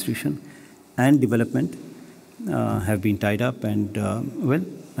of the Constitution, and development have been tied up. And,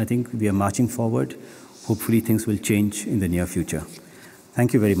 I think we are marching forward. Hopefully, things will change in the near future.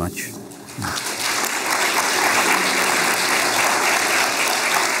 Thank you very much.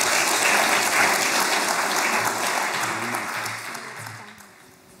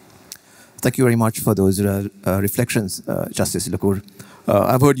 Thank you very much for those reflections, Justice Lokur.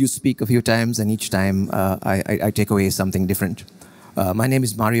 I've heard you speak a few times, and each time I take away something different. My name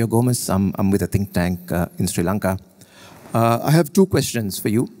is Mario Gomez. I'm with a think tank in Sri Lanka. I have two questions for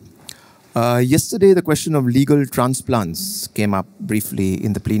you. Yesterday, the question of legal transplants came up briefly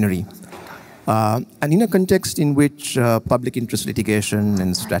in the plenary. And in a context in which public interest litigation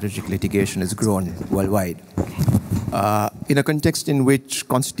and strategic litigation has grown worldwide, in a context in which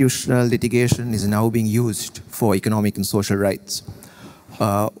constitutional litigation is now being used for economic and social rights,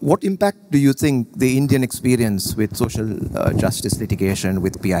 what impact do you think the Indian experience with social justice litigation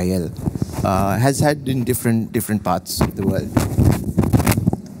with PIL has had in different parts of the world?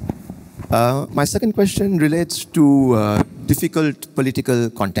 My second question relates to difficult political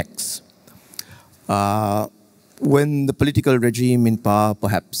contexts. When the political regime in power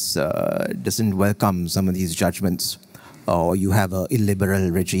perhaps doesn't welcome some of these judgments, or you have an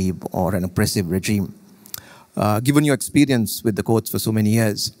illiberal regime or an oppressive regime, given your experience with the courts for so many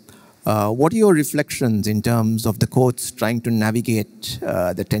years, what are your reflections in terms of the courts trying to navigate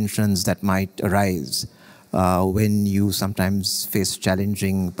the tensions that might arise when you sometimes face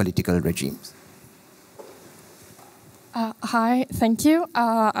challenging political regimes? Hi, thank you.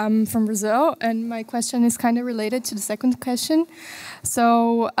 I'm from Brazil, and my question is kind of related to the second question.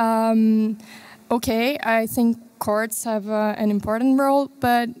 So, okay, I think courts have an important role,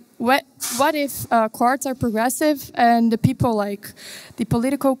 but what if courts are progressive and the people, like the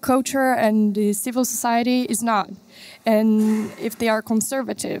political culture and the civil society, is not? And if they are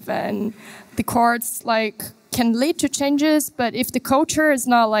conservative and the courts can lead to changes, but if the culture is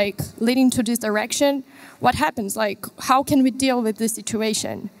not leading to this direction, what happens? How can we deal with this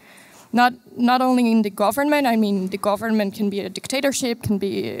situation? Not only in the government, I mean, the government can be a dictatorship, can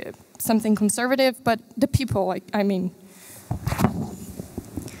be something conservative, but the people, I mean.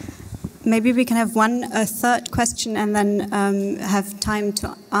 Maybe we can have a third question and then have time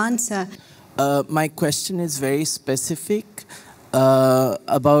to answer. My question is very specific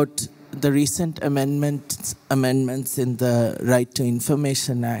about the recent amendments in the Right to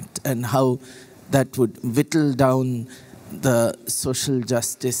Information Act and how that would whittle down the social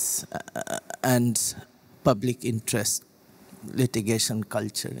justice and public interest litigation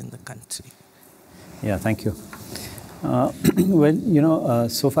culture in the country. Yeah, thank you. Well,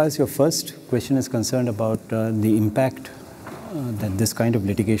 so far as your first question is concerned about the impact that this kind of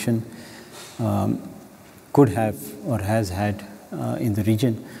litigation could have or has had in the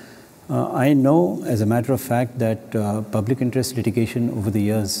region. I know, as a matter of fact, that public interest litigation over the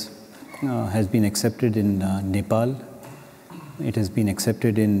years has been accepted in Nepal. It has been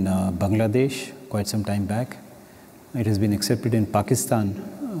accepted in Bangladesh quite some time back. It has been accepted in Pakistan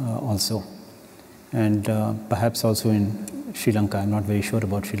also, and perhaps also in Sri Lanka. I'm not very sure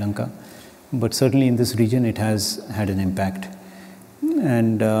about Sri Lanka, but certainly in this region it has had an impact.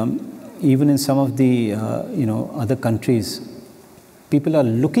 And even in some of the other countries, people are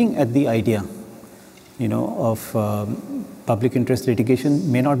looking at the idea of public interest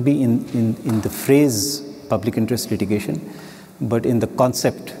litigation. May not be in the phrase public interest litigation, but in the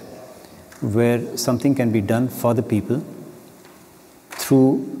concept where something can be done for the people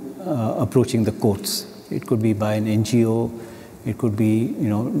through approaching the courts. It could be by an NGO, it could be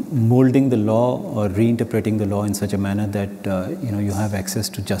molding the law or reinterpreting the law in such a manner that you have access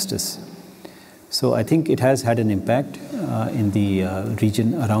to justice. So I think it has had an impact in the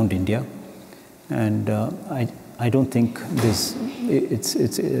region around India, and I don't think there's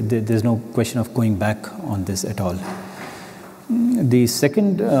no question of going back on this at all. The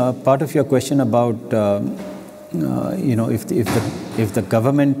second part of your question about if the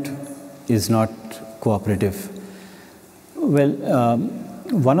government is not cooperative, well,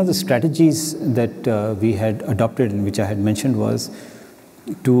 one of the strategies that we had adopted and which I had mentioned was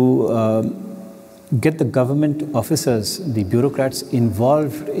to get the government officers, the bureaucrats,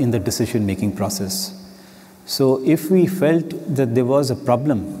 involved in the decision-making process. So if we felt that there was a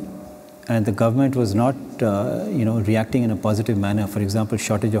problem and the government was not reacting in a positive manner, for example,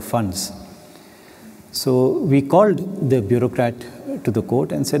 shortage of funds, so we called the bureaucrat to the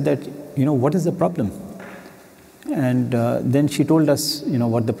court and said that, what is the problem? And then she told us,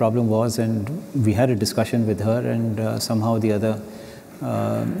 what the problem was, and we had a discussion with her, and somehow the other,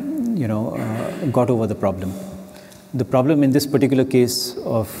 got over the problem. The problem in this particular case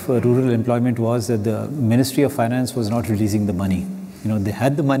of rural employment was that the Ministry of Finance was not releasing the money. They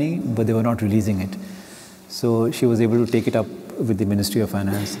had the money, but they were not releasing it. So she was able to take it up with the Ministry of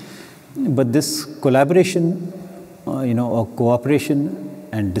Finance. But this collaboration, or cooperation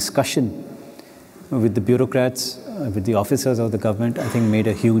and discussion with the bureaucrats, with the officers of the government, I think made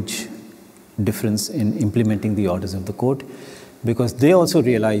a huge difference in implementing the orders of the court, because they also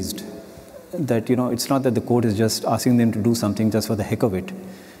realized that, it's not that the court is just asking them to do something just for the heck of it.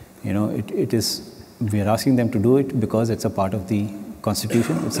 We are asking them to do it because it's a part of the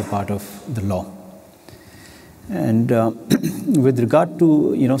Constitution, it's a part of the law. And with regard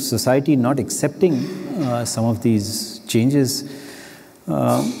to, society not accepting some of these changes,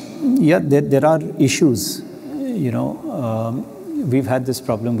 yeah, there are issues. We've had this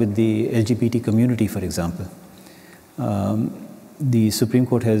problem with the LGBT community, for example. The Supreme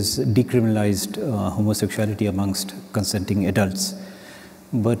Court has decriminalized homosexuality amongst consenting adults.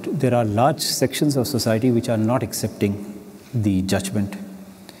 But there are large sections of society which are not accepting the judgment.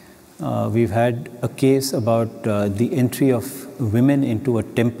 We've had a case about the entry of women into a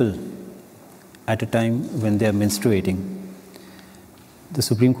temple at a time when they are menstruating. The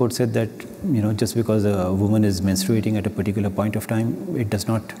Supreme Court said that, just because a woman is menstruating at a particular point of time, it does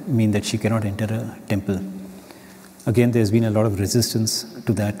not mean that she cannot enter a temple. Again, there's been a lot of resistance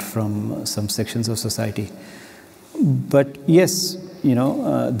to that from some sections of society. But yes,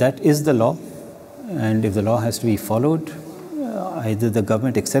 that is the law, and if the law has to be followed, either the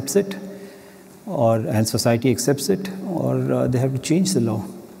government accepts it, and society accepts it, or they have to change the law.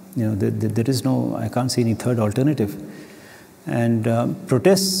 There is no, I can't see any third alternative. And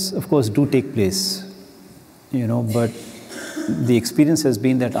protests, of course, do take place, but the experience has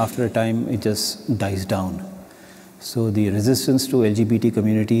been that after a time it just dies down. So the resistance to LGBT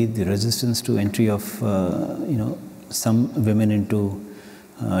community, the resistance to entry of, some women into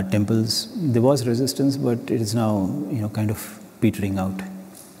temples, there was resistance, but it is now, kind of petering out.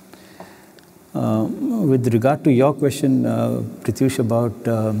 With regard to your question, Prityush, about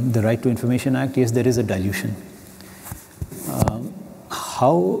the Right to Information Act, yes, there is a dilution.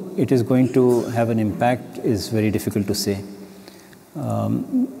 How it is going to have an impact is very difficult to say.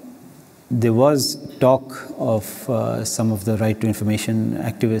 There was talk of some of the right to information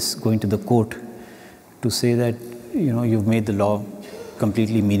activists going to the court to say that, you've made the law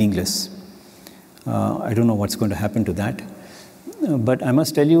completely meaningless. I don't know what's going to happen to that. But I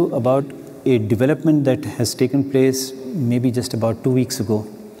must tell you about a development that has taken place maybe just about 2 weeks ago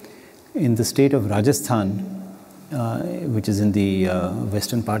in the state of Rajasthan, which is in the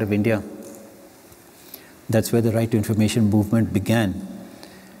western part of India. That's where the right to information movement began.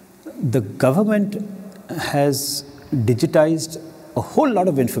 The government has digitized a whole lot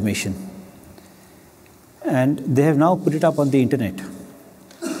of information. And they have now put it up on the internet.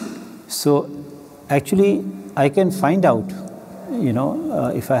 So actually, I can find out,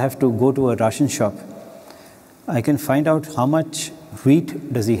 if I have to go to a ration shop, I can find out how much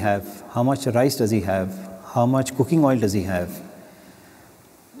wheat does he have, how much rice does he have, how much cooking oil does he have,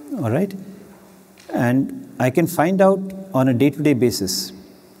 all right? And I can find out on a day-to-day basis,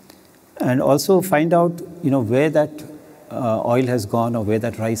 and also find out, where that oil has gone or where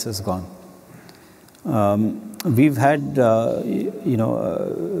that rice has gone. We've had, a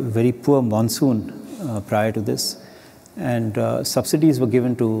very poor monsoon prior to this, and subsidies were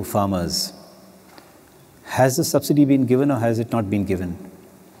given to farmers. Has the subsidy been given or has it not been given?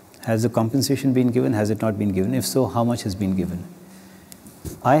 Has the compensation been given? Has it not been given? If so, how much has been given?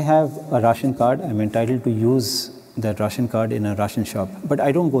 I have a ration card. I'm entitled to use that ration card in a ration shop, but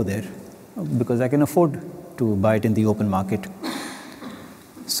I don't go there because I can afford to buy it in the open market.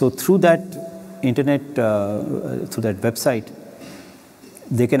 So through that internet, through that website,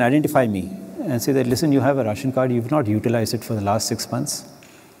 they can identify me and say that, listen, you have a ration card, you've not utilized it for the last 6 months.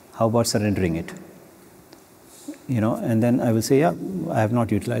 How about surrendering it? And then I will say, yeah, I have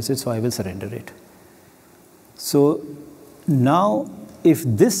not utilized it, so I will surrender it. So now, if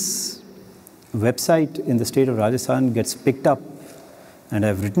this website in the state of Rajasthan gets picked up, and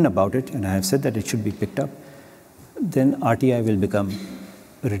I've written about it, and I have said that it should be picked up, then RTI will become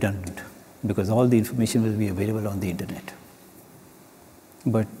redundant, because all the information will be available on the internet.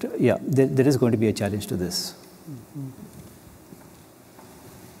 But yeah, there is going to be a challenge to this.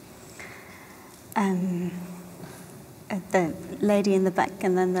 The lady in the back,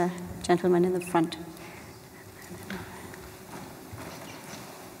 and then the gentleman in the front.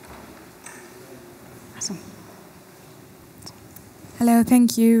 Awesome. Hello,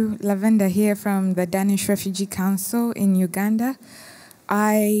 thank you. Lavenda here from the Danish Refugee Council in Uganda.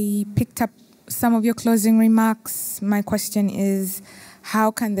 I picked up some of your closing remarks. My question is,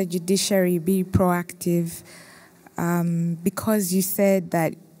 how can the judiciary be proactive? Because you said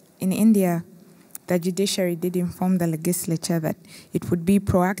that in India, the judiciary did inform the legislature that it would be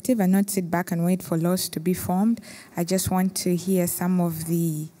proactive and not sit back and wait for laws to be formed. I just want to hear some of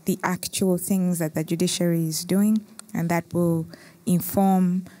the actual things that the judiciary is doing, and that will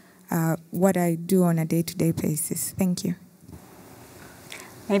inform what I do on a day-to-day basis. Thank you.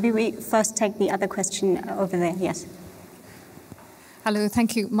 Maybe we first take the other question over there. Yes. Hello,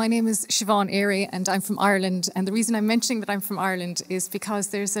 thank you. My name is Siobhan Airy and I'm from Ireland. And the reason I'm mentioning that I'm from Ireland is because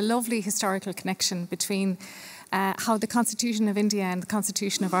there's a lovely historical connection between how the Constitution of India and the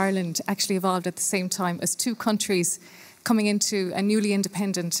Constitution of Ireland actually evolved at the same time as two countries coming into a newly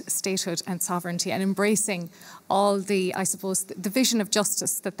independent statehood and sovereignty and embracing all the, I suppose, the vision of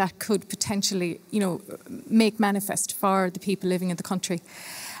justice that could potentially, make manifest for the people living in the country.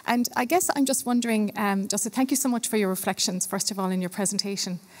 And I guess I'm just wondering, Justice, thank you so much for your reflections, first of all, in your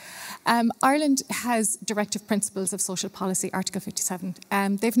presentation. Ireland has directive principles of social policy, Article 57.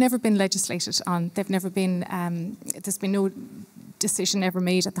 They've never been legislated on. They've never been, there's been no decision ever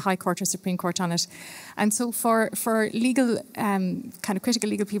made at the High Court or Supreme Court on it. And so for legal, kind of critical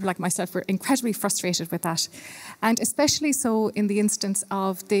legal people like myself, we're incredibly frustrated with that. And especially so in the instance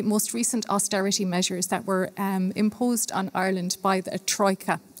of the most recent austerity measures that were imposed on Ireland by the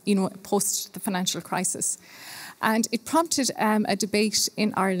Troika, post the financial crisis. And it prompted a debate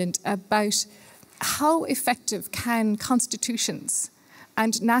in Ireland about how effective can constitutions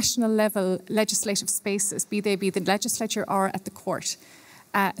and national level legislative spaces, be they the legislature or at the court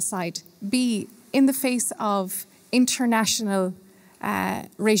side, be in the face of international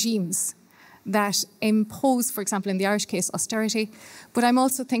regimes that impose, for example, in the Irish case, austerity. But I'm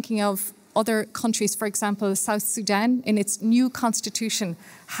also thinking of other countries, for example, South Sudan, in its new constitution,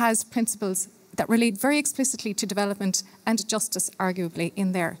 has principles that relate very explicitly to development and justice, arguably,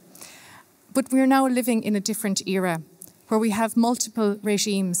 in there. But we're now living in a different era where we have multiple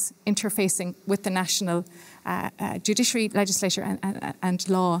regimes interfacing with the national judiciary, legislature and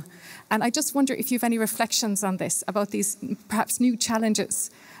law. And I just wonder if you have any reflections on this, about these perhaps new challenges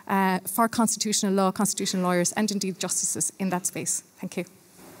for constitutional law, constitutional lawyers, and indeed justices in that space. Thank you.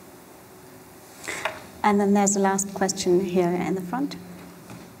 And then there's the last question here in the front.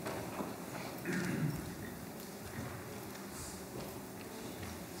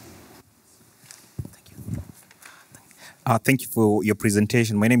 Thank you for your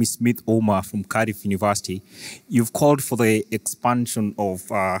presentation. My name is Smith Omar from Cardiff University. You've called for the expansion of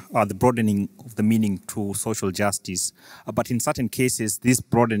the broadening of the meaning to social justice, but in certain cases, this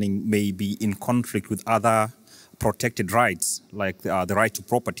broadening may be in conflict with other protected rights, like the right to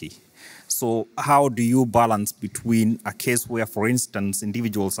property. So how do you balance between a case where, for instance,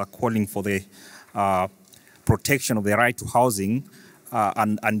 individuals are calling for the protection of the right to housing,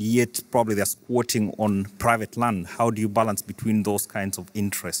 and yet probably they're squatting on private land. How do you balance between those kinds of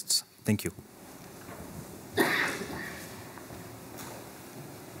interests? Thank you.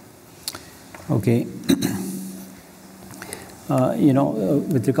 Okay.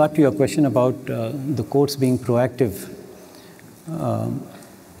 With regard to your question about the courts being proactive,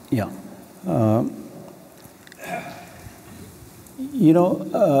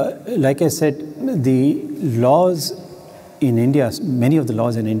 like I said, the laws in India, many of the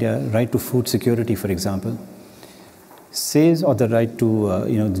laws in India, right to food security, for example, says, or the right to,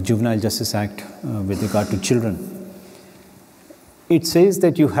 the Juvenile Justice Act with regard to children, it says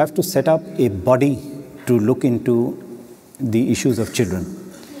that you have to set up a body to look into the issues of children.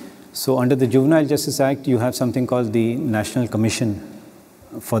 So under the Juvenile Justice Act, you have something called the National Commission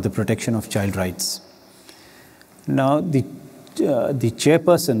for the Protection of Child Rights. Now, the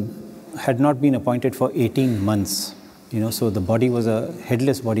chairperson had not been appointed for 18 months, so the body was a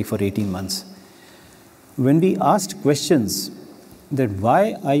headless body for 18 months. When we asked questions that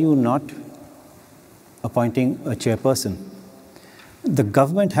why are you not appointing a chairperson, the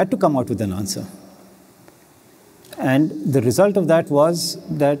government had to come out with an answer. And the result of that was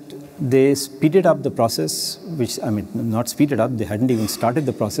that they speeded up the process, not speeded up, they hadn't even started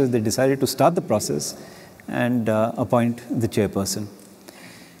the process, they decided to start the process and appoint the chairperson.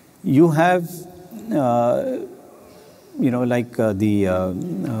 You have, the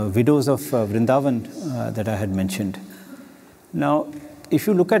widows of Vrindavan that I had mentioned. Now, if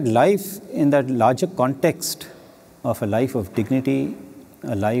you look at life in that larger context of a life of dignity,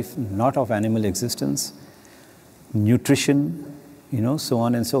 a life not of animal existence, nutrition, so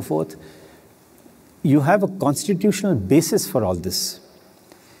on and so forth, you have a constitutional basis for all this.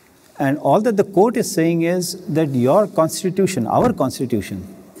 And all that the court is saying is that your constitution, our constitution,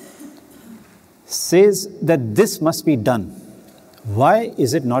 says that this must be done. Why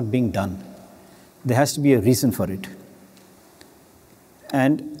is it not being done? There has to be a reason for it.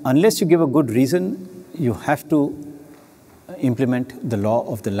 And unless you give a good reason, you have to implement the law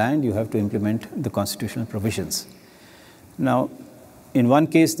of the land, you have to implement the constitutional provisions. Now, in one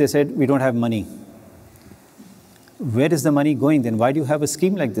case, they said, we don't have money. Where is the money going then? Why do you have a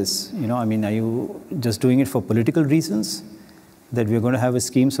scheme like this? Are you just doing it for political reasons? That we're going to have a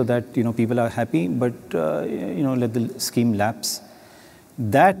scheme so that, people are happy, but, let the scheme lapse.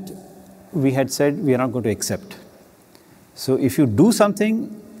 That we had said we are not going to accept. So if you do something,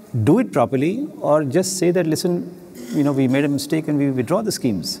 do it properly, or just say that, listen, we made a mistake and we withdraw the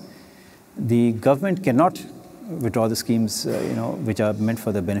schemes. The government cannot withdraw the schemes, which are meant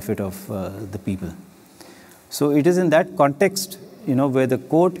for the benefit of the people. So it is in that context, where the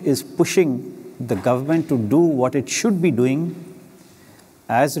court is pushing the government to do what it should be doing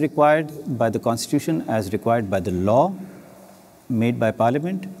as required by the Constitution, as required by the law made by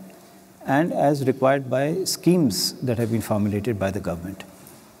Parliament, and as required by schemes that have been formulated by the government.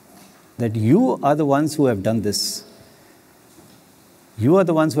 That you are the ones who have done this. You are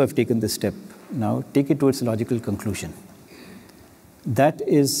the ones who have taken this step. Now take it to its logical conclusion. That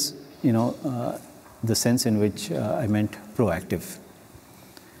is, the sense in which I meant proactive.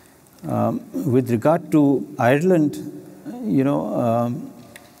 With regard to Ireland,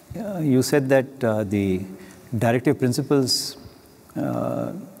 you said that the directive principles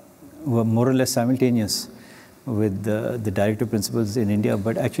were more or less simultaneous with the directive principles in India,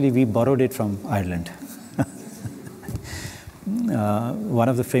 but actually we borrowed it from Ireland. One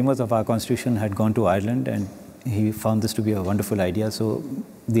of the framers of our constitution had gone to Ireland and he found this to be a wonderful idea, so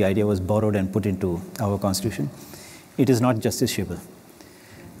the idea was borrowed and put into our constitution. It is not justiciable.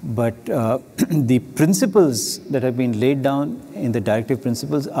 But the principles that have been laid down in the directive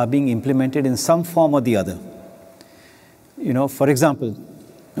principles are being implemented in some form or the other. For example,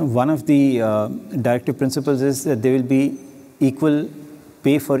 one of the directive principles is that there will be equal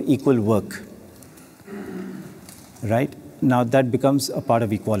pay for equal work. Right? Now that becomes a part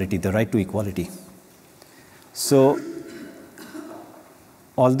of equality, the right to equality. So,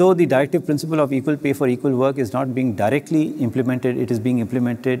 although the directive principle of equal pay for equal work is not being directly implemented, it is being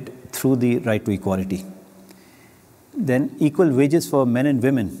implemented through the right to equality. Then equal wages for men and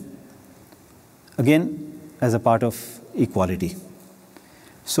women, again, as a part of equality.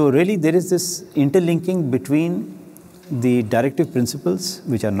 So really there is this interlinking between the directive principles,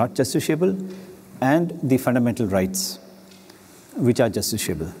 which are not justiciable, and the fundamental rights, which are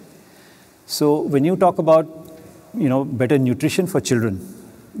justiciable. So when you talk about, better nutrition for children,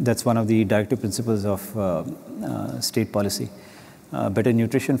 that's one of the directive principles of state policy. Better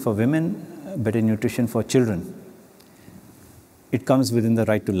nutrition for women, better nutrition for children. It comes within the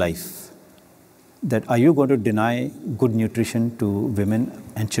right to life. that are you going to deny good nutrition to women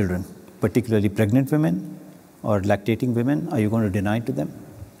and children, particularly pregnant women or lactating women? Are you going to deny it to them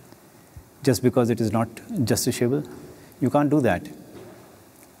just because it is not justiciable? You can't do that.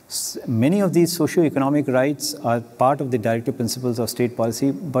 Many of these socio-economic rights are part of the directive principles of state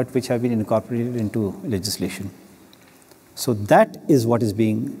policy, but which have been incorporated into legislation. So that is what is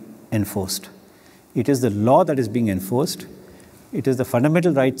being enforced. It is the law that is being enforced. It is the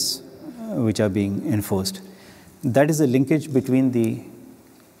fundamental rights which are being enforced. That is the linkage between the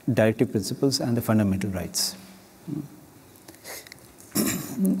directive principles and the fundamental rights.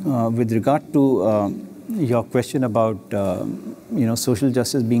 With regard to your question about social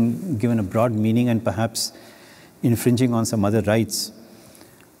justice being given a broad meaning and perhaps infringing on some other rights,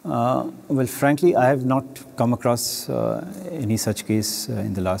 well, frankly, I have not come across any such case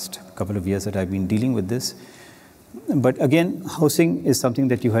in the last couple of years that I've been dealing with this. But again, housing is something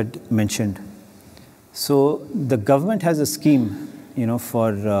that you had mentioned. So the government has a scheme, for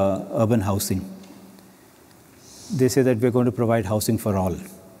urban housing. They say that we're going to provide housing for all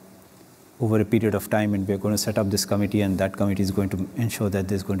over a period of time, and we're going to set up this committee, and that committee is going to ensure that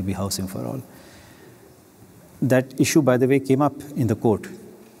there's going to be housing for all. That issue, by the way, came up in the court.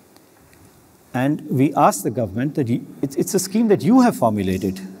 And we asked the government that it's a scheme that you have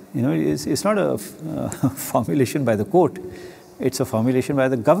formulated. It's not a formulation by the court. It's a formulation by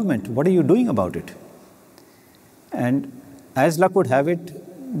the government. What are you doing about it? And as luck would have it,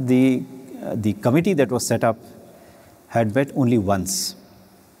 the committee that was set up had met only once,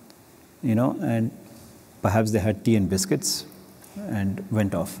 and perhaps they had tea and biscuits and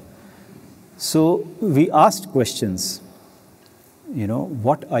went off. So we asked questions.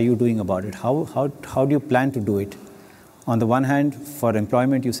 What are you doing about it? How do you plan to do it? On the one hand, for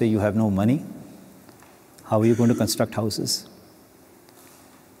employment, you say you have no money. How are you going to construct houses?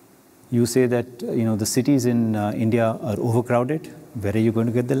 You say that the cities in India are overcrowded. Where are you going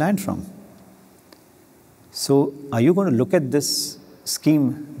to get the land from? So are you going to look at this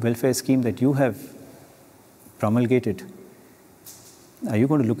scheme, welfare scheme that you have promulgated? Are you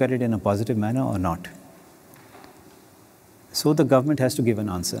going to look at it in a positive manner or not? So the government has to give an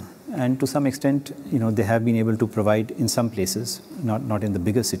answer. And to some extent, they have been able to provide in some places, not in the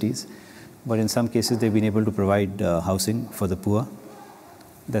bigger cities, but in some cases they've been able to provide housing for the poor.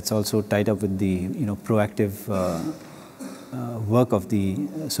 That's also tied up with the proactive work of the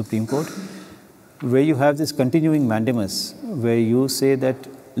Supreme Court, where you have this continuing mandamus, where you say that,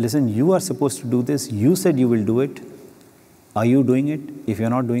 listen, you are supposed to do this, you said you will do it, are you doing it? If you're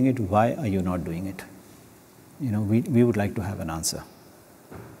not doing it, why are you not doing it? We would like to have an answer.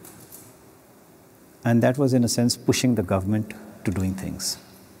 And that was, in a sense, pushing the government to doing things.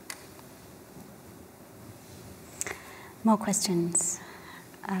 More questions?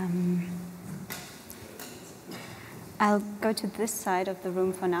 I'll go to this side of the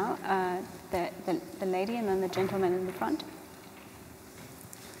room for now. The lady and then the gentleman in the front.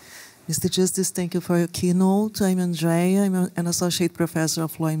 Mr. Justice, thank you for your keynote. I'm Andrea. I'm an associate professor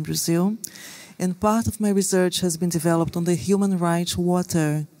of law in Brazil. And part of my research has been developed on the human right to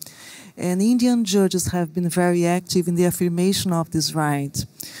water. And Indian judges have been very active in the affirmation of this right.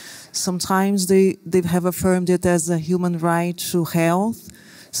 Sometimes they have affirmed it as a human right to health,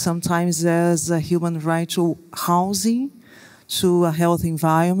 sometimes as a human right to housing, to a healthy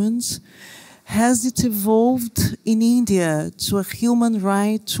environment. Has it evolved in India to a human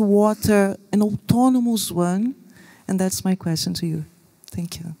right to water, an autonomous one? And that's my question to you.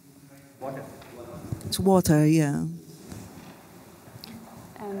 Thank you. Water. To water, yeah.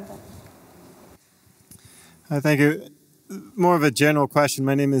 Thank you. More of a general question.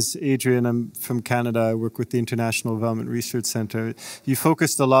 My name is Adrian. I'm from Canada. I work with the International Development Research Center. You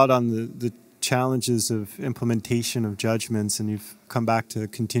focused a lot on the challenges of implementation of judgments, and you've come back to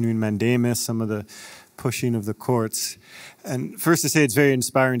continuing mandamus, some of the pushing of the courts. And first to say, it's very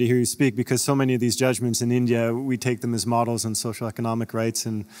inspiring to hear you speak, because so many of these judgments in India, we take them as models on social economic rights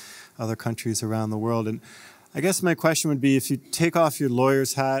in other countries around the world. And I guess my question would be, if you take off your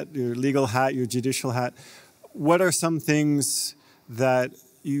lawyer's hat, your legal hat, your judicial hat, what are some things that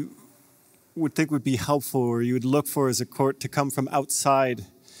you would think would be helpful, or you would look for as a court to come from outside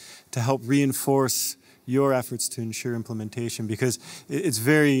to help reinforce your efforts to ensure implementation? Because it's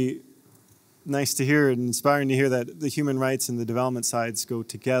very nice to hear and inspiring to hear that the human rights and the development sides go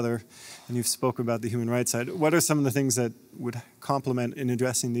together, and you've spoken about the human rights side. What are some of the things that would complement in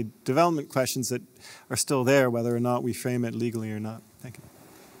addressing the development questions that are still there, whether or not we frame it legally or not? Thank you.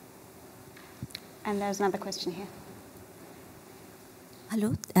 And there's another question here.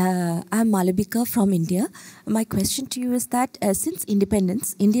 Hello, I'm Malabika from India. My question to you is that since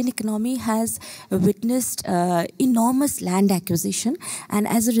independence, Indian economy has witnessed enormous land acquisition, and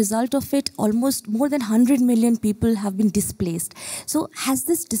as a result of it, almost more than 100 million people have been displaced. So has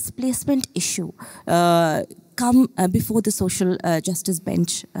this displacement issue come before the social justice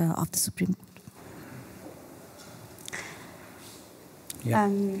bench of the Supreme Court?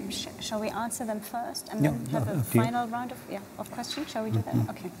 Yeah. Shall we answer them first and then have a final round of questions? Shall we do that?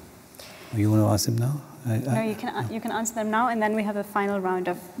 Okay. You want to ask them now? No, you can answer them now, and then we have a final round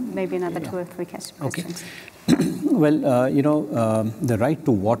of maybe another 2 or 3 questions. Okay. Well, you know, the right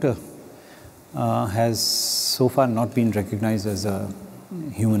to water has so far not been recognized as a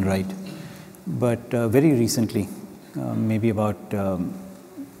human right, but very recently, maybe about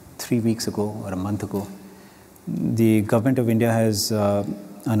 3 weeks ago or a month ago, the government of India has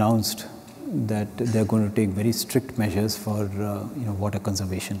announced that they're going to take very strict measures for water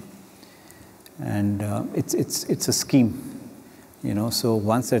conservation, and it's a scheme, you know. So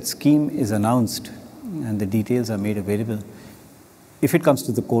once that scheme is announced and the details are made available, if it comes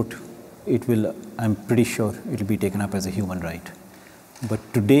to the court, it will. I'm pretty sure it will be taken up as a human right. But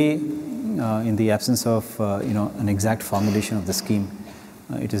today, in the absence of an exact formulation of the scheme,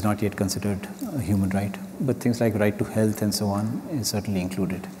 it is not yet considered a human right, but things like right to health and so on is certainly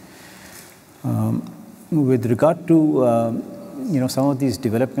included. With regard to some of these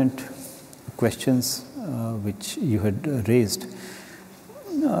development questions which you had raised,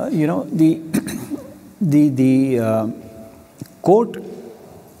 the court,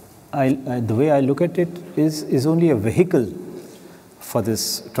 the way I look at it, is only a vehicle for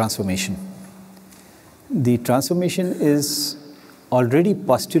this transformation. The transformation is already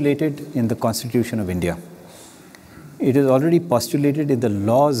postulated in the Constitution of India. It is already postulated in the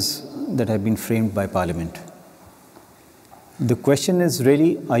laws that have been framed by Parliament. The question is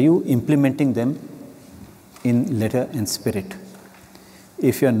really, are you implementing them in letter and spirit?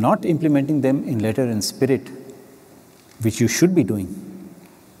 If you are not implementing them in letter and spirit, which you should be doing,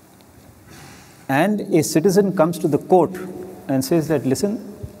 and a citizen comes to the court and says that, listen,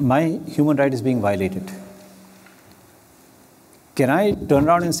 my human right is being violated, can I turn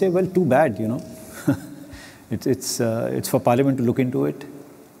around and say, well, too bad, you know, it's for Parliament to look into it,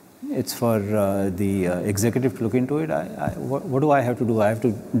 it's for the executive to look into it. What do I have to do? I have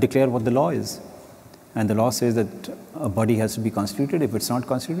to declare what the law is, and the law says that a body has to be constituted. If it's not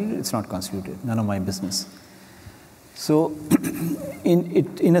constituted, it's not constituted. None of my business. So,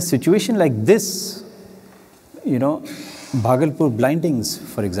 in a situation like this, you know, Bhagalpur blindings,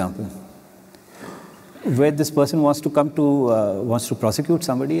 for example, where this person wants to prosecute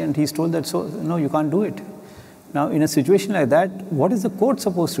somebody, and he's told that, so no, you can't do it. Now, in a situation like that, what is the court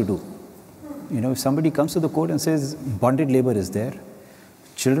supposed to do? You know, if somebody comes to the court and says bonded labor is there,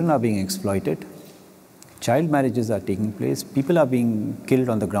 children are being exploited, child marriages are taking place, people are being killed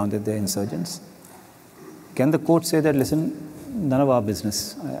on the ground that they're insurgents, can the court say that, listen, none of our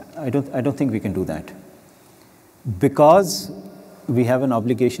business? I don't think we can do that, because we have an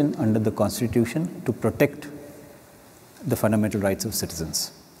obligation under the Constitution to protect the fundamental rights of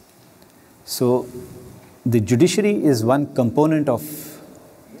citizens. So the judiciary is one component of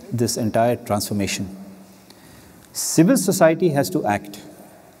this entire transformation. Civil society has to act,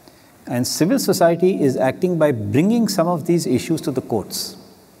 and civil society is acting by bringing some of these issues to the courts,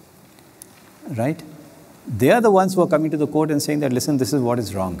 right? They are the ones who are coming to the court and saying that, listen, this is what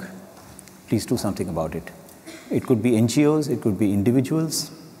is wrong, please do something about it. It could be NGOs, it could be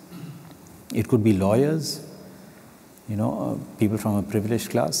individuals, it could be lawyers, you know, people from a privileged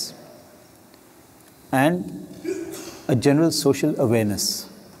class, and a general social awareness.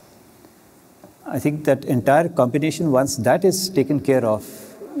 I think that entire combination, once that is taken care of,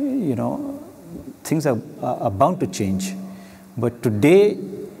 you know, things are bound to change. But today,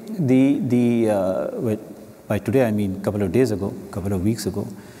 by today I mean a couple of days ago, a couple of weeks ago,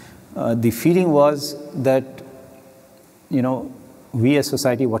 the feeling was that, you know, we as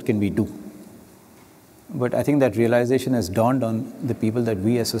society, what can we do? But I think that realization has dawned on the people that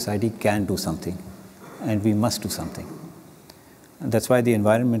we as society can do something, and we must do something. And that's why the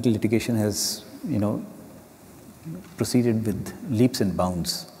environmental litigation has, you know, proceeded with leaps and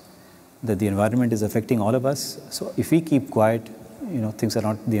bounds, that the environment is affecting all of us. So if we keep quiet, you know,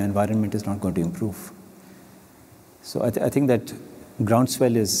 the environment is not going to improve. So I think that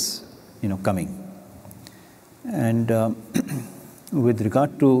groundswell is, you know, coming. And with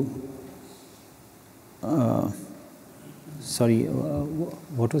regard to, sorry,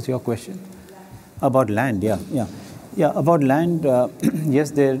 what was your question? About land, yeah, about land,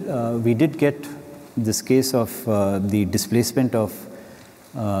 yes, we did get this case of the displacement of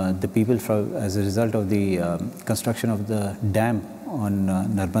the people, as a result of the construction of the dam on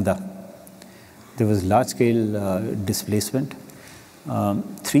Narmada, there was large-scale displacement.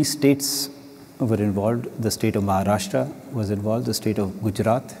 3 states were involved. The state of Maharashtra was involved, the state of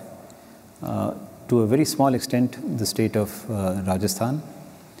Gujarat, to a very small extent the state of Rajasthan,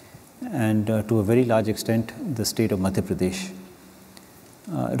 and to a very large extent the state of Madhya Pradesh.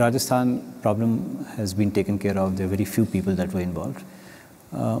 Rajasthan problem has been taken care of. There are very few people that were involved.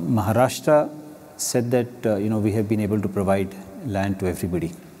 Maharashtra said that we have been able to provide land to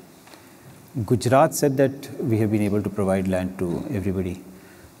everybody. Gujarat said that we have been able to provide land to everybody.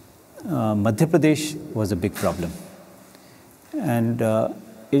 Madhya Pradesh was a big problem, and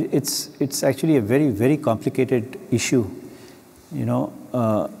it's actually a very, very complicated issue,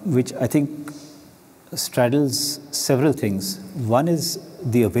 which I think straddles several things. One is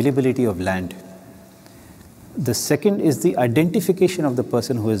the availability of land. The second is the identification of the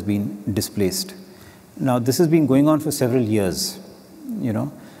person who has been displaced. Now, this has been going on for several years,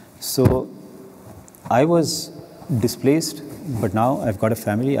 So I was displaced, but now I've got a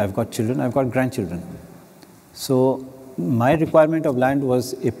family, I've got children, I've got grandchildren. So my requirement of land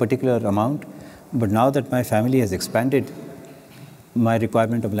was a particular amount, but now that my family has expanded, my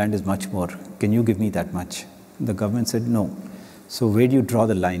requirement of land is much more. Can you give me that much? The government said no. So where do you draw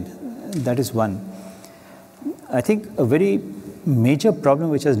the line? That is one. I think a very major problem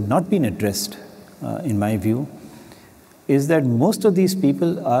which has not been addressed, in my view, is that most of these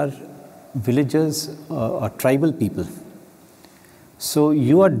people are villagers or tribal people. So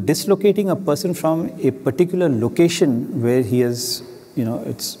you are dislocating a person from a particular location where he has,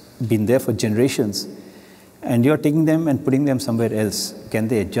 it's been there for generations, and you're taking them and putting them somewhere else. Can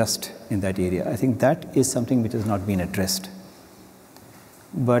they adjust in that area? I think that is something which has not been addressed.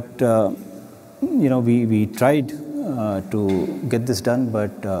 But, we tried to get this done,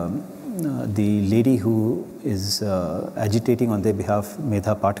 but the lady who is agitating on their behalf,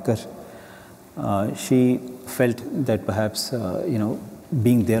 Medha Patkar, she felt that perhaps,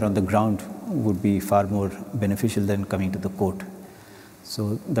 being there on the ground would be far more beneficial than coming to the court.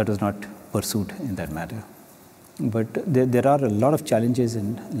 So that was not pursued in that matter. But there are a lot of challenges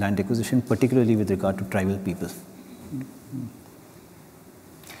in land acquisition, particularly with regard to tribal people.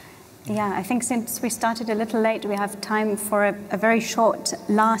 Yeah, I think since we started a little late, we have time for a very short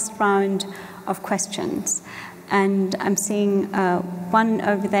last round of questions. And I'm seeing one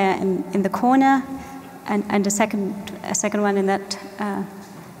over there in the corner, and a second one in that. Yeah.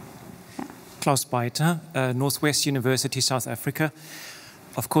 Klaus Beiter, Northwest University, South Africa.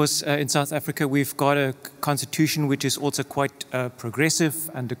 Of course, in South Africa, we've got a constitution which is also quite progressive,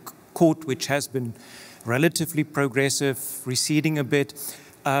 and a court which has been relatively progressive, receding a bit.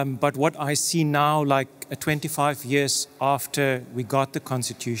 But what I see now, like 25 years after we got the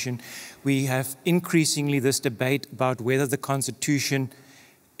Constitution, we have increasingly this debate about whether the Constitution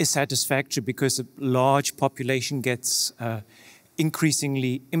is satisfactory, because a large population gets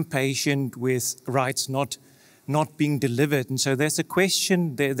increasingly impatient with rights not being delivered. And so there's a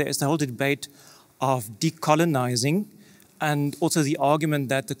question, there's the whole debate of decolonizing, and also the argument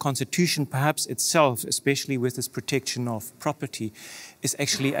that the Constitution perhaps itself, especially with its protection of property, is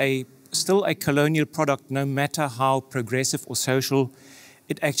actually still a colonial product, no matter how progressive or social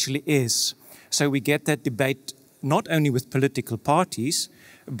it actually is. So we get that debate not only with political parties,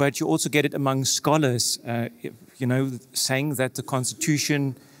 but you also get it among scholars, saying that the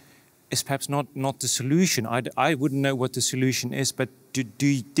Constitution is perhaps not the solution. I wouldn't know what the solution is, but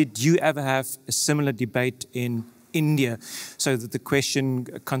did you ever have a similar debate in India, so that the question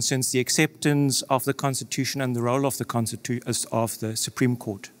concerns the acceptance of the Constitution and the role of the Supreme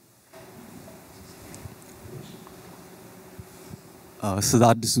Court?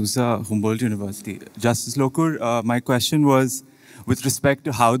 Siddharth D'Souza, Humboldt University. Justice Lokur, my question was with respect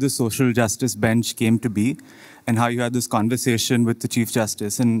to how the social justice bench came to be, and how you had this conversation with the Chief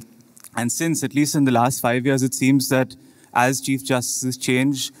Justice. And since, at least in the last 5 years, it seems that as Chief Justices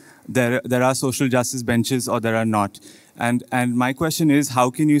change, there are social justice benches or there are not. And my question is, how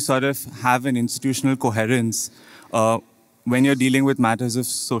can you sort of have an institutional coherence when you're dealing with matters of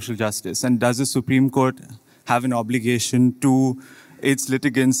social justice? And does the Supreme Court have an obligation to its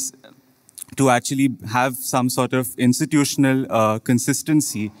litigants to actually have some sort of institutional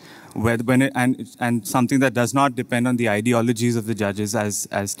consistency and something that does not depend on the ideologies of the judges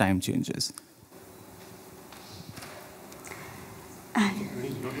as time changes?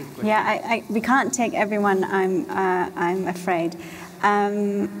 Yeah, we can't take everyone, I'm afraid.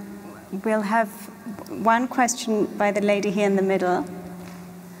 We'll have one question by the lady here in the middle.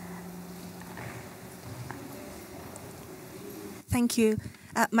 Thank you.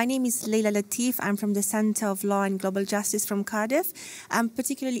 My name is Leila Latif. I'm from the Center of Law and Global Justice from Cardiff. I'm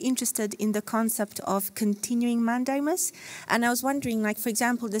particularly interested in the concept of continuing mandamus. And I was wondering, like, for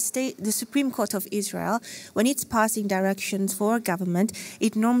example, the Supreme Court of Israel, when it's passing directions for government,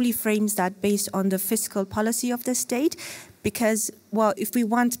 it normally frames that based on the fiscal policy of the state. Because, well, if we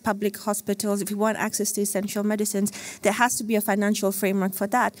want public hospitals, if we want access to essential medicines, there has to be a financial framework for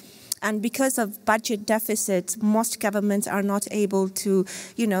that. And because of budget deficits, most governments are not able to,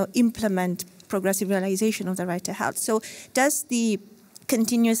 implement progressive realization of the right to health. So does the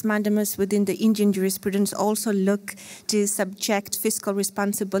continuous mandamus within the Indian jurisprudence also look to subject fiscal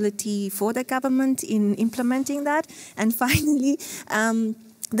responsibility for the government in implementing that? And finally,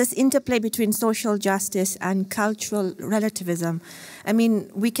 this interplay between social justice and cultural relativism. I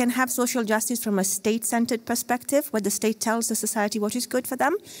mean, we can have social justice from a state-centered perspective, where the state tells the society what is good for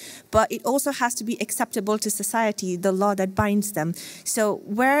them, but it also has to be acceptable to society, the law that binds them. So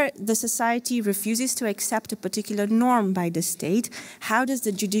where the society refuses to accept a particular norm by the state, how does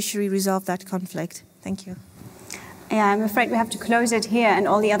the judiciary resolve that conflict? Thank you. Yeah, I'm afraid we have to close it here, and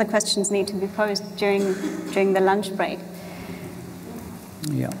all the other questions need to be posed during the lunch break.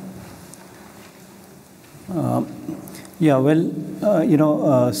 Yeah.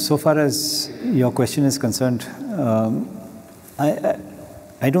 So far as your question is concerned,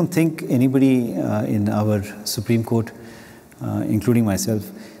 I don't think anybody in our Supreme Court, including myself,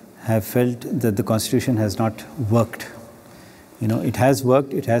 have felt that the Constitution has not worked. It has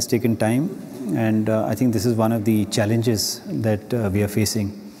worked, it has taken time, and I think this is one of the challenges that we are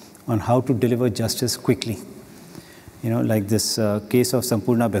facing on how to deliver justice quickly. Like this case of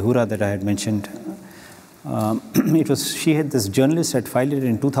Sampurna Behura that I had mentioned, this journalist had filed it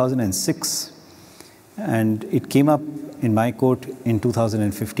in 2006, and it came up in my court in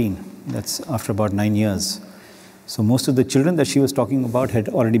 2015. That's after about 9 years. So most of the children that she was talking about had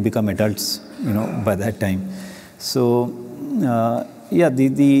already become adults, by that time. So,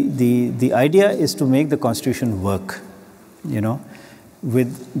 the idea is to make the Constitution work,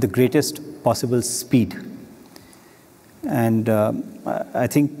 with the greatest possible speed. And I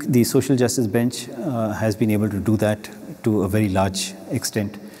think the social justice bench has been able to do that to a very large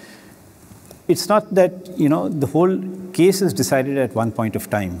extent. It's not that, the whole case is decided at one point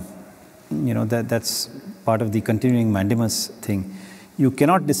of time. That's part of the continuing mandamus thing. You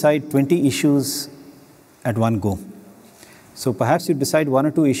cannot decide 20 issues at one go. So perhaps you decide 1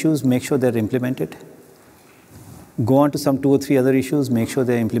 or 2 issues, make sure they're implemented. Go on to some 2 or 3 other issues, make sure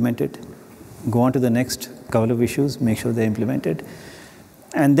they're implemented. Go on to the next couple of issues, make sure they're implemented.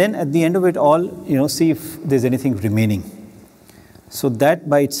 And then at the end of it all, see if there's anything remaining. So that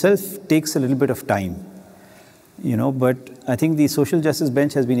by itself takes a little bit of time, but I think the social justice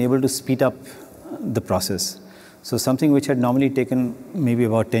bench has been able to speed up the process. So something which had normally taken maybe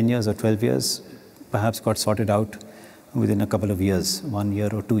about 10 years or 12 years, perhaps got sorted out within a couple of years, 1 year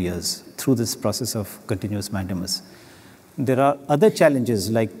or 2 years, through this process of continuous mandamus. There are other challenges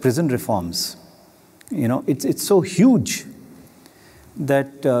like prison reforms. It's so huge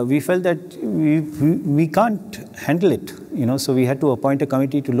that we felt that we can't handle it. So we had to appoint a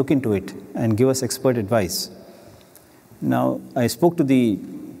committee to look into it and give us expert advice. Now, I spoke to the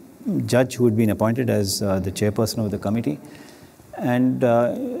judge who had been appointed as the chairperson of the committee, and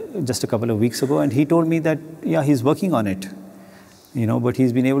just a couple of weeks ago, and he told me that, he's working on it, but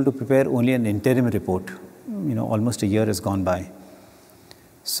he's been able to prepare only an interim report. Almost a year has gone by.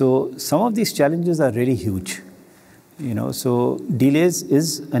 So some of these challenges are really huge. So delays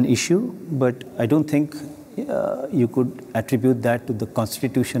is an issue, but I don't think you could attribute that to the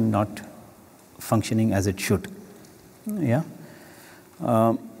Constitution not functioning as it should. Yeah.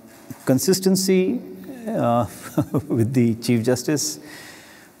 Consistency with the Chief Justice.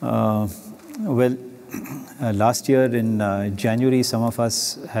 Last year in January, some of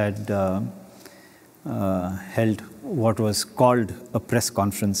us had held what was called a press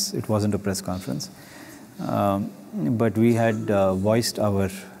conference. It wasn't a press conference. But we had voiced our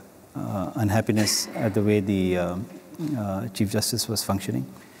unhappiness at the way the Chief Justice was functioning.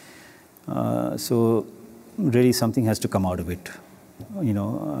 So really something has to come out of it.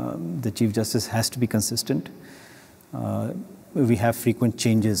 The Chief Justice has to be consistent. We have frequent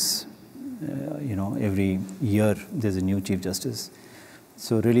changes. Every year there's a new Chief Justice.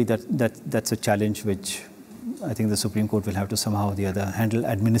 So really that's a challenge which I think the Supreme Court will have to somehow or the other handle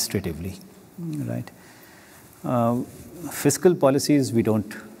administratively, right? Fiscal policies, we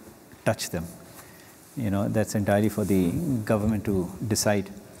don't touch them. That's entirely for the government to decide.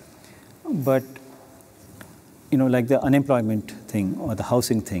 But, like the unemployment thing or the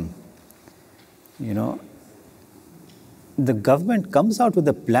housing thing, the government comes out with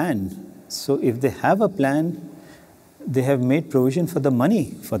a plan. So if they have a plan, they have made provision for the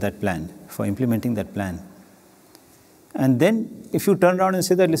money for that plan, for implementing that plan. And then if you turn around and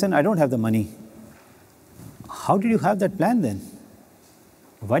say that, listen, I don't have the money, how did you have that plan then?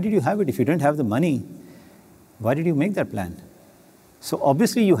 Why did you have it? If you didn't have the money, why did you make that plan? So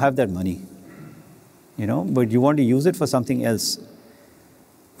obviously you have that money, you know, but you want to use it for something else,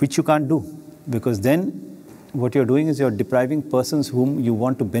 which you can't do, because then what you're doing is you're depriving persons whom you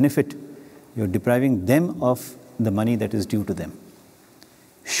want to benefit, you're depriving them of the money that is due to them.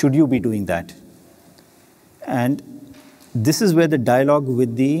 Should you be doing that? And this is where the dialogue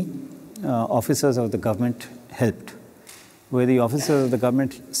with the officers of the government helped, where the officers of the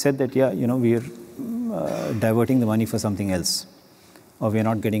government said that, yeah, you know, we are diverting the money for something else, or we are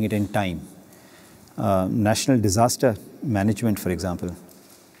not getting it in time. National disaster management, for example,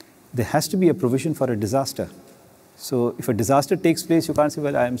 there has to be a provision for a disaster. So if a disaster takes place, you can't say,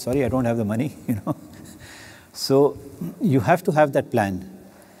 well, I'm sorry, I don't have the money, you know. So you have to have that plan.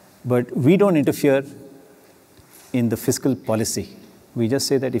 But we don't interfere in the fiscal policy. We just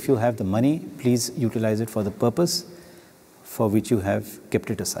say that if you have the money, please utilize it for the purpose for which you have kept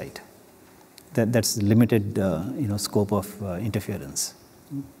it aside. That's limited, you know, scope of interference.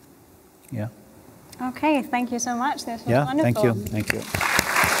 Yeah. Okay, thank you so much. This was wonderful. Thank you.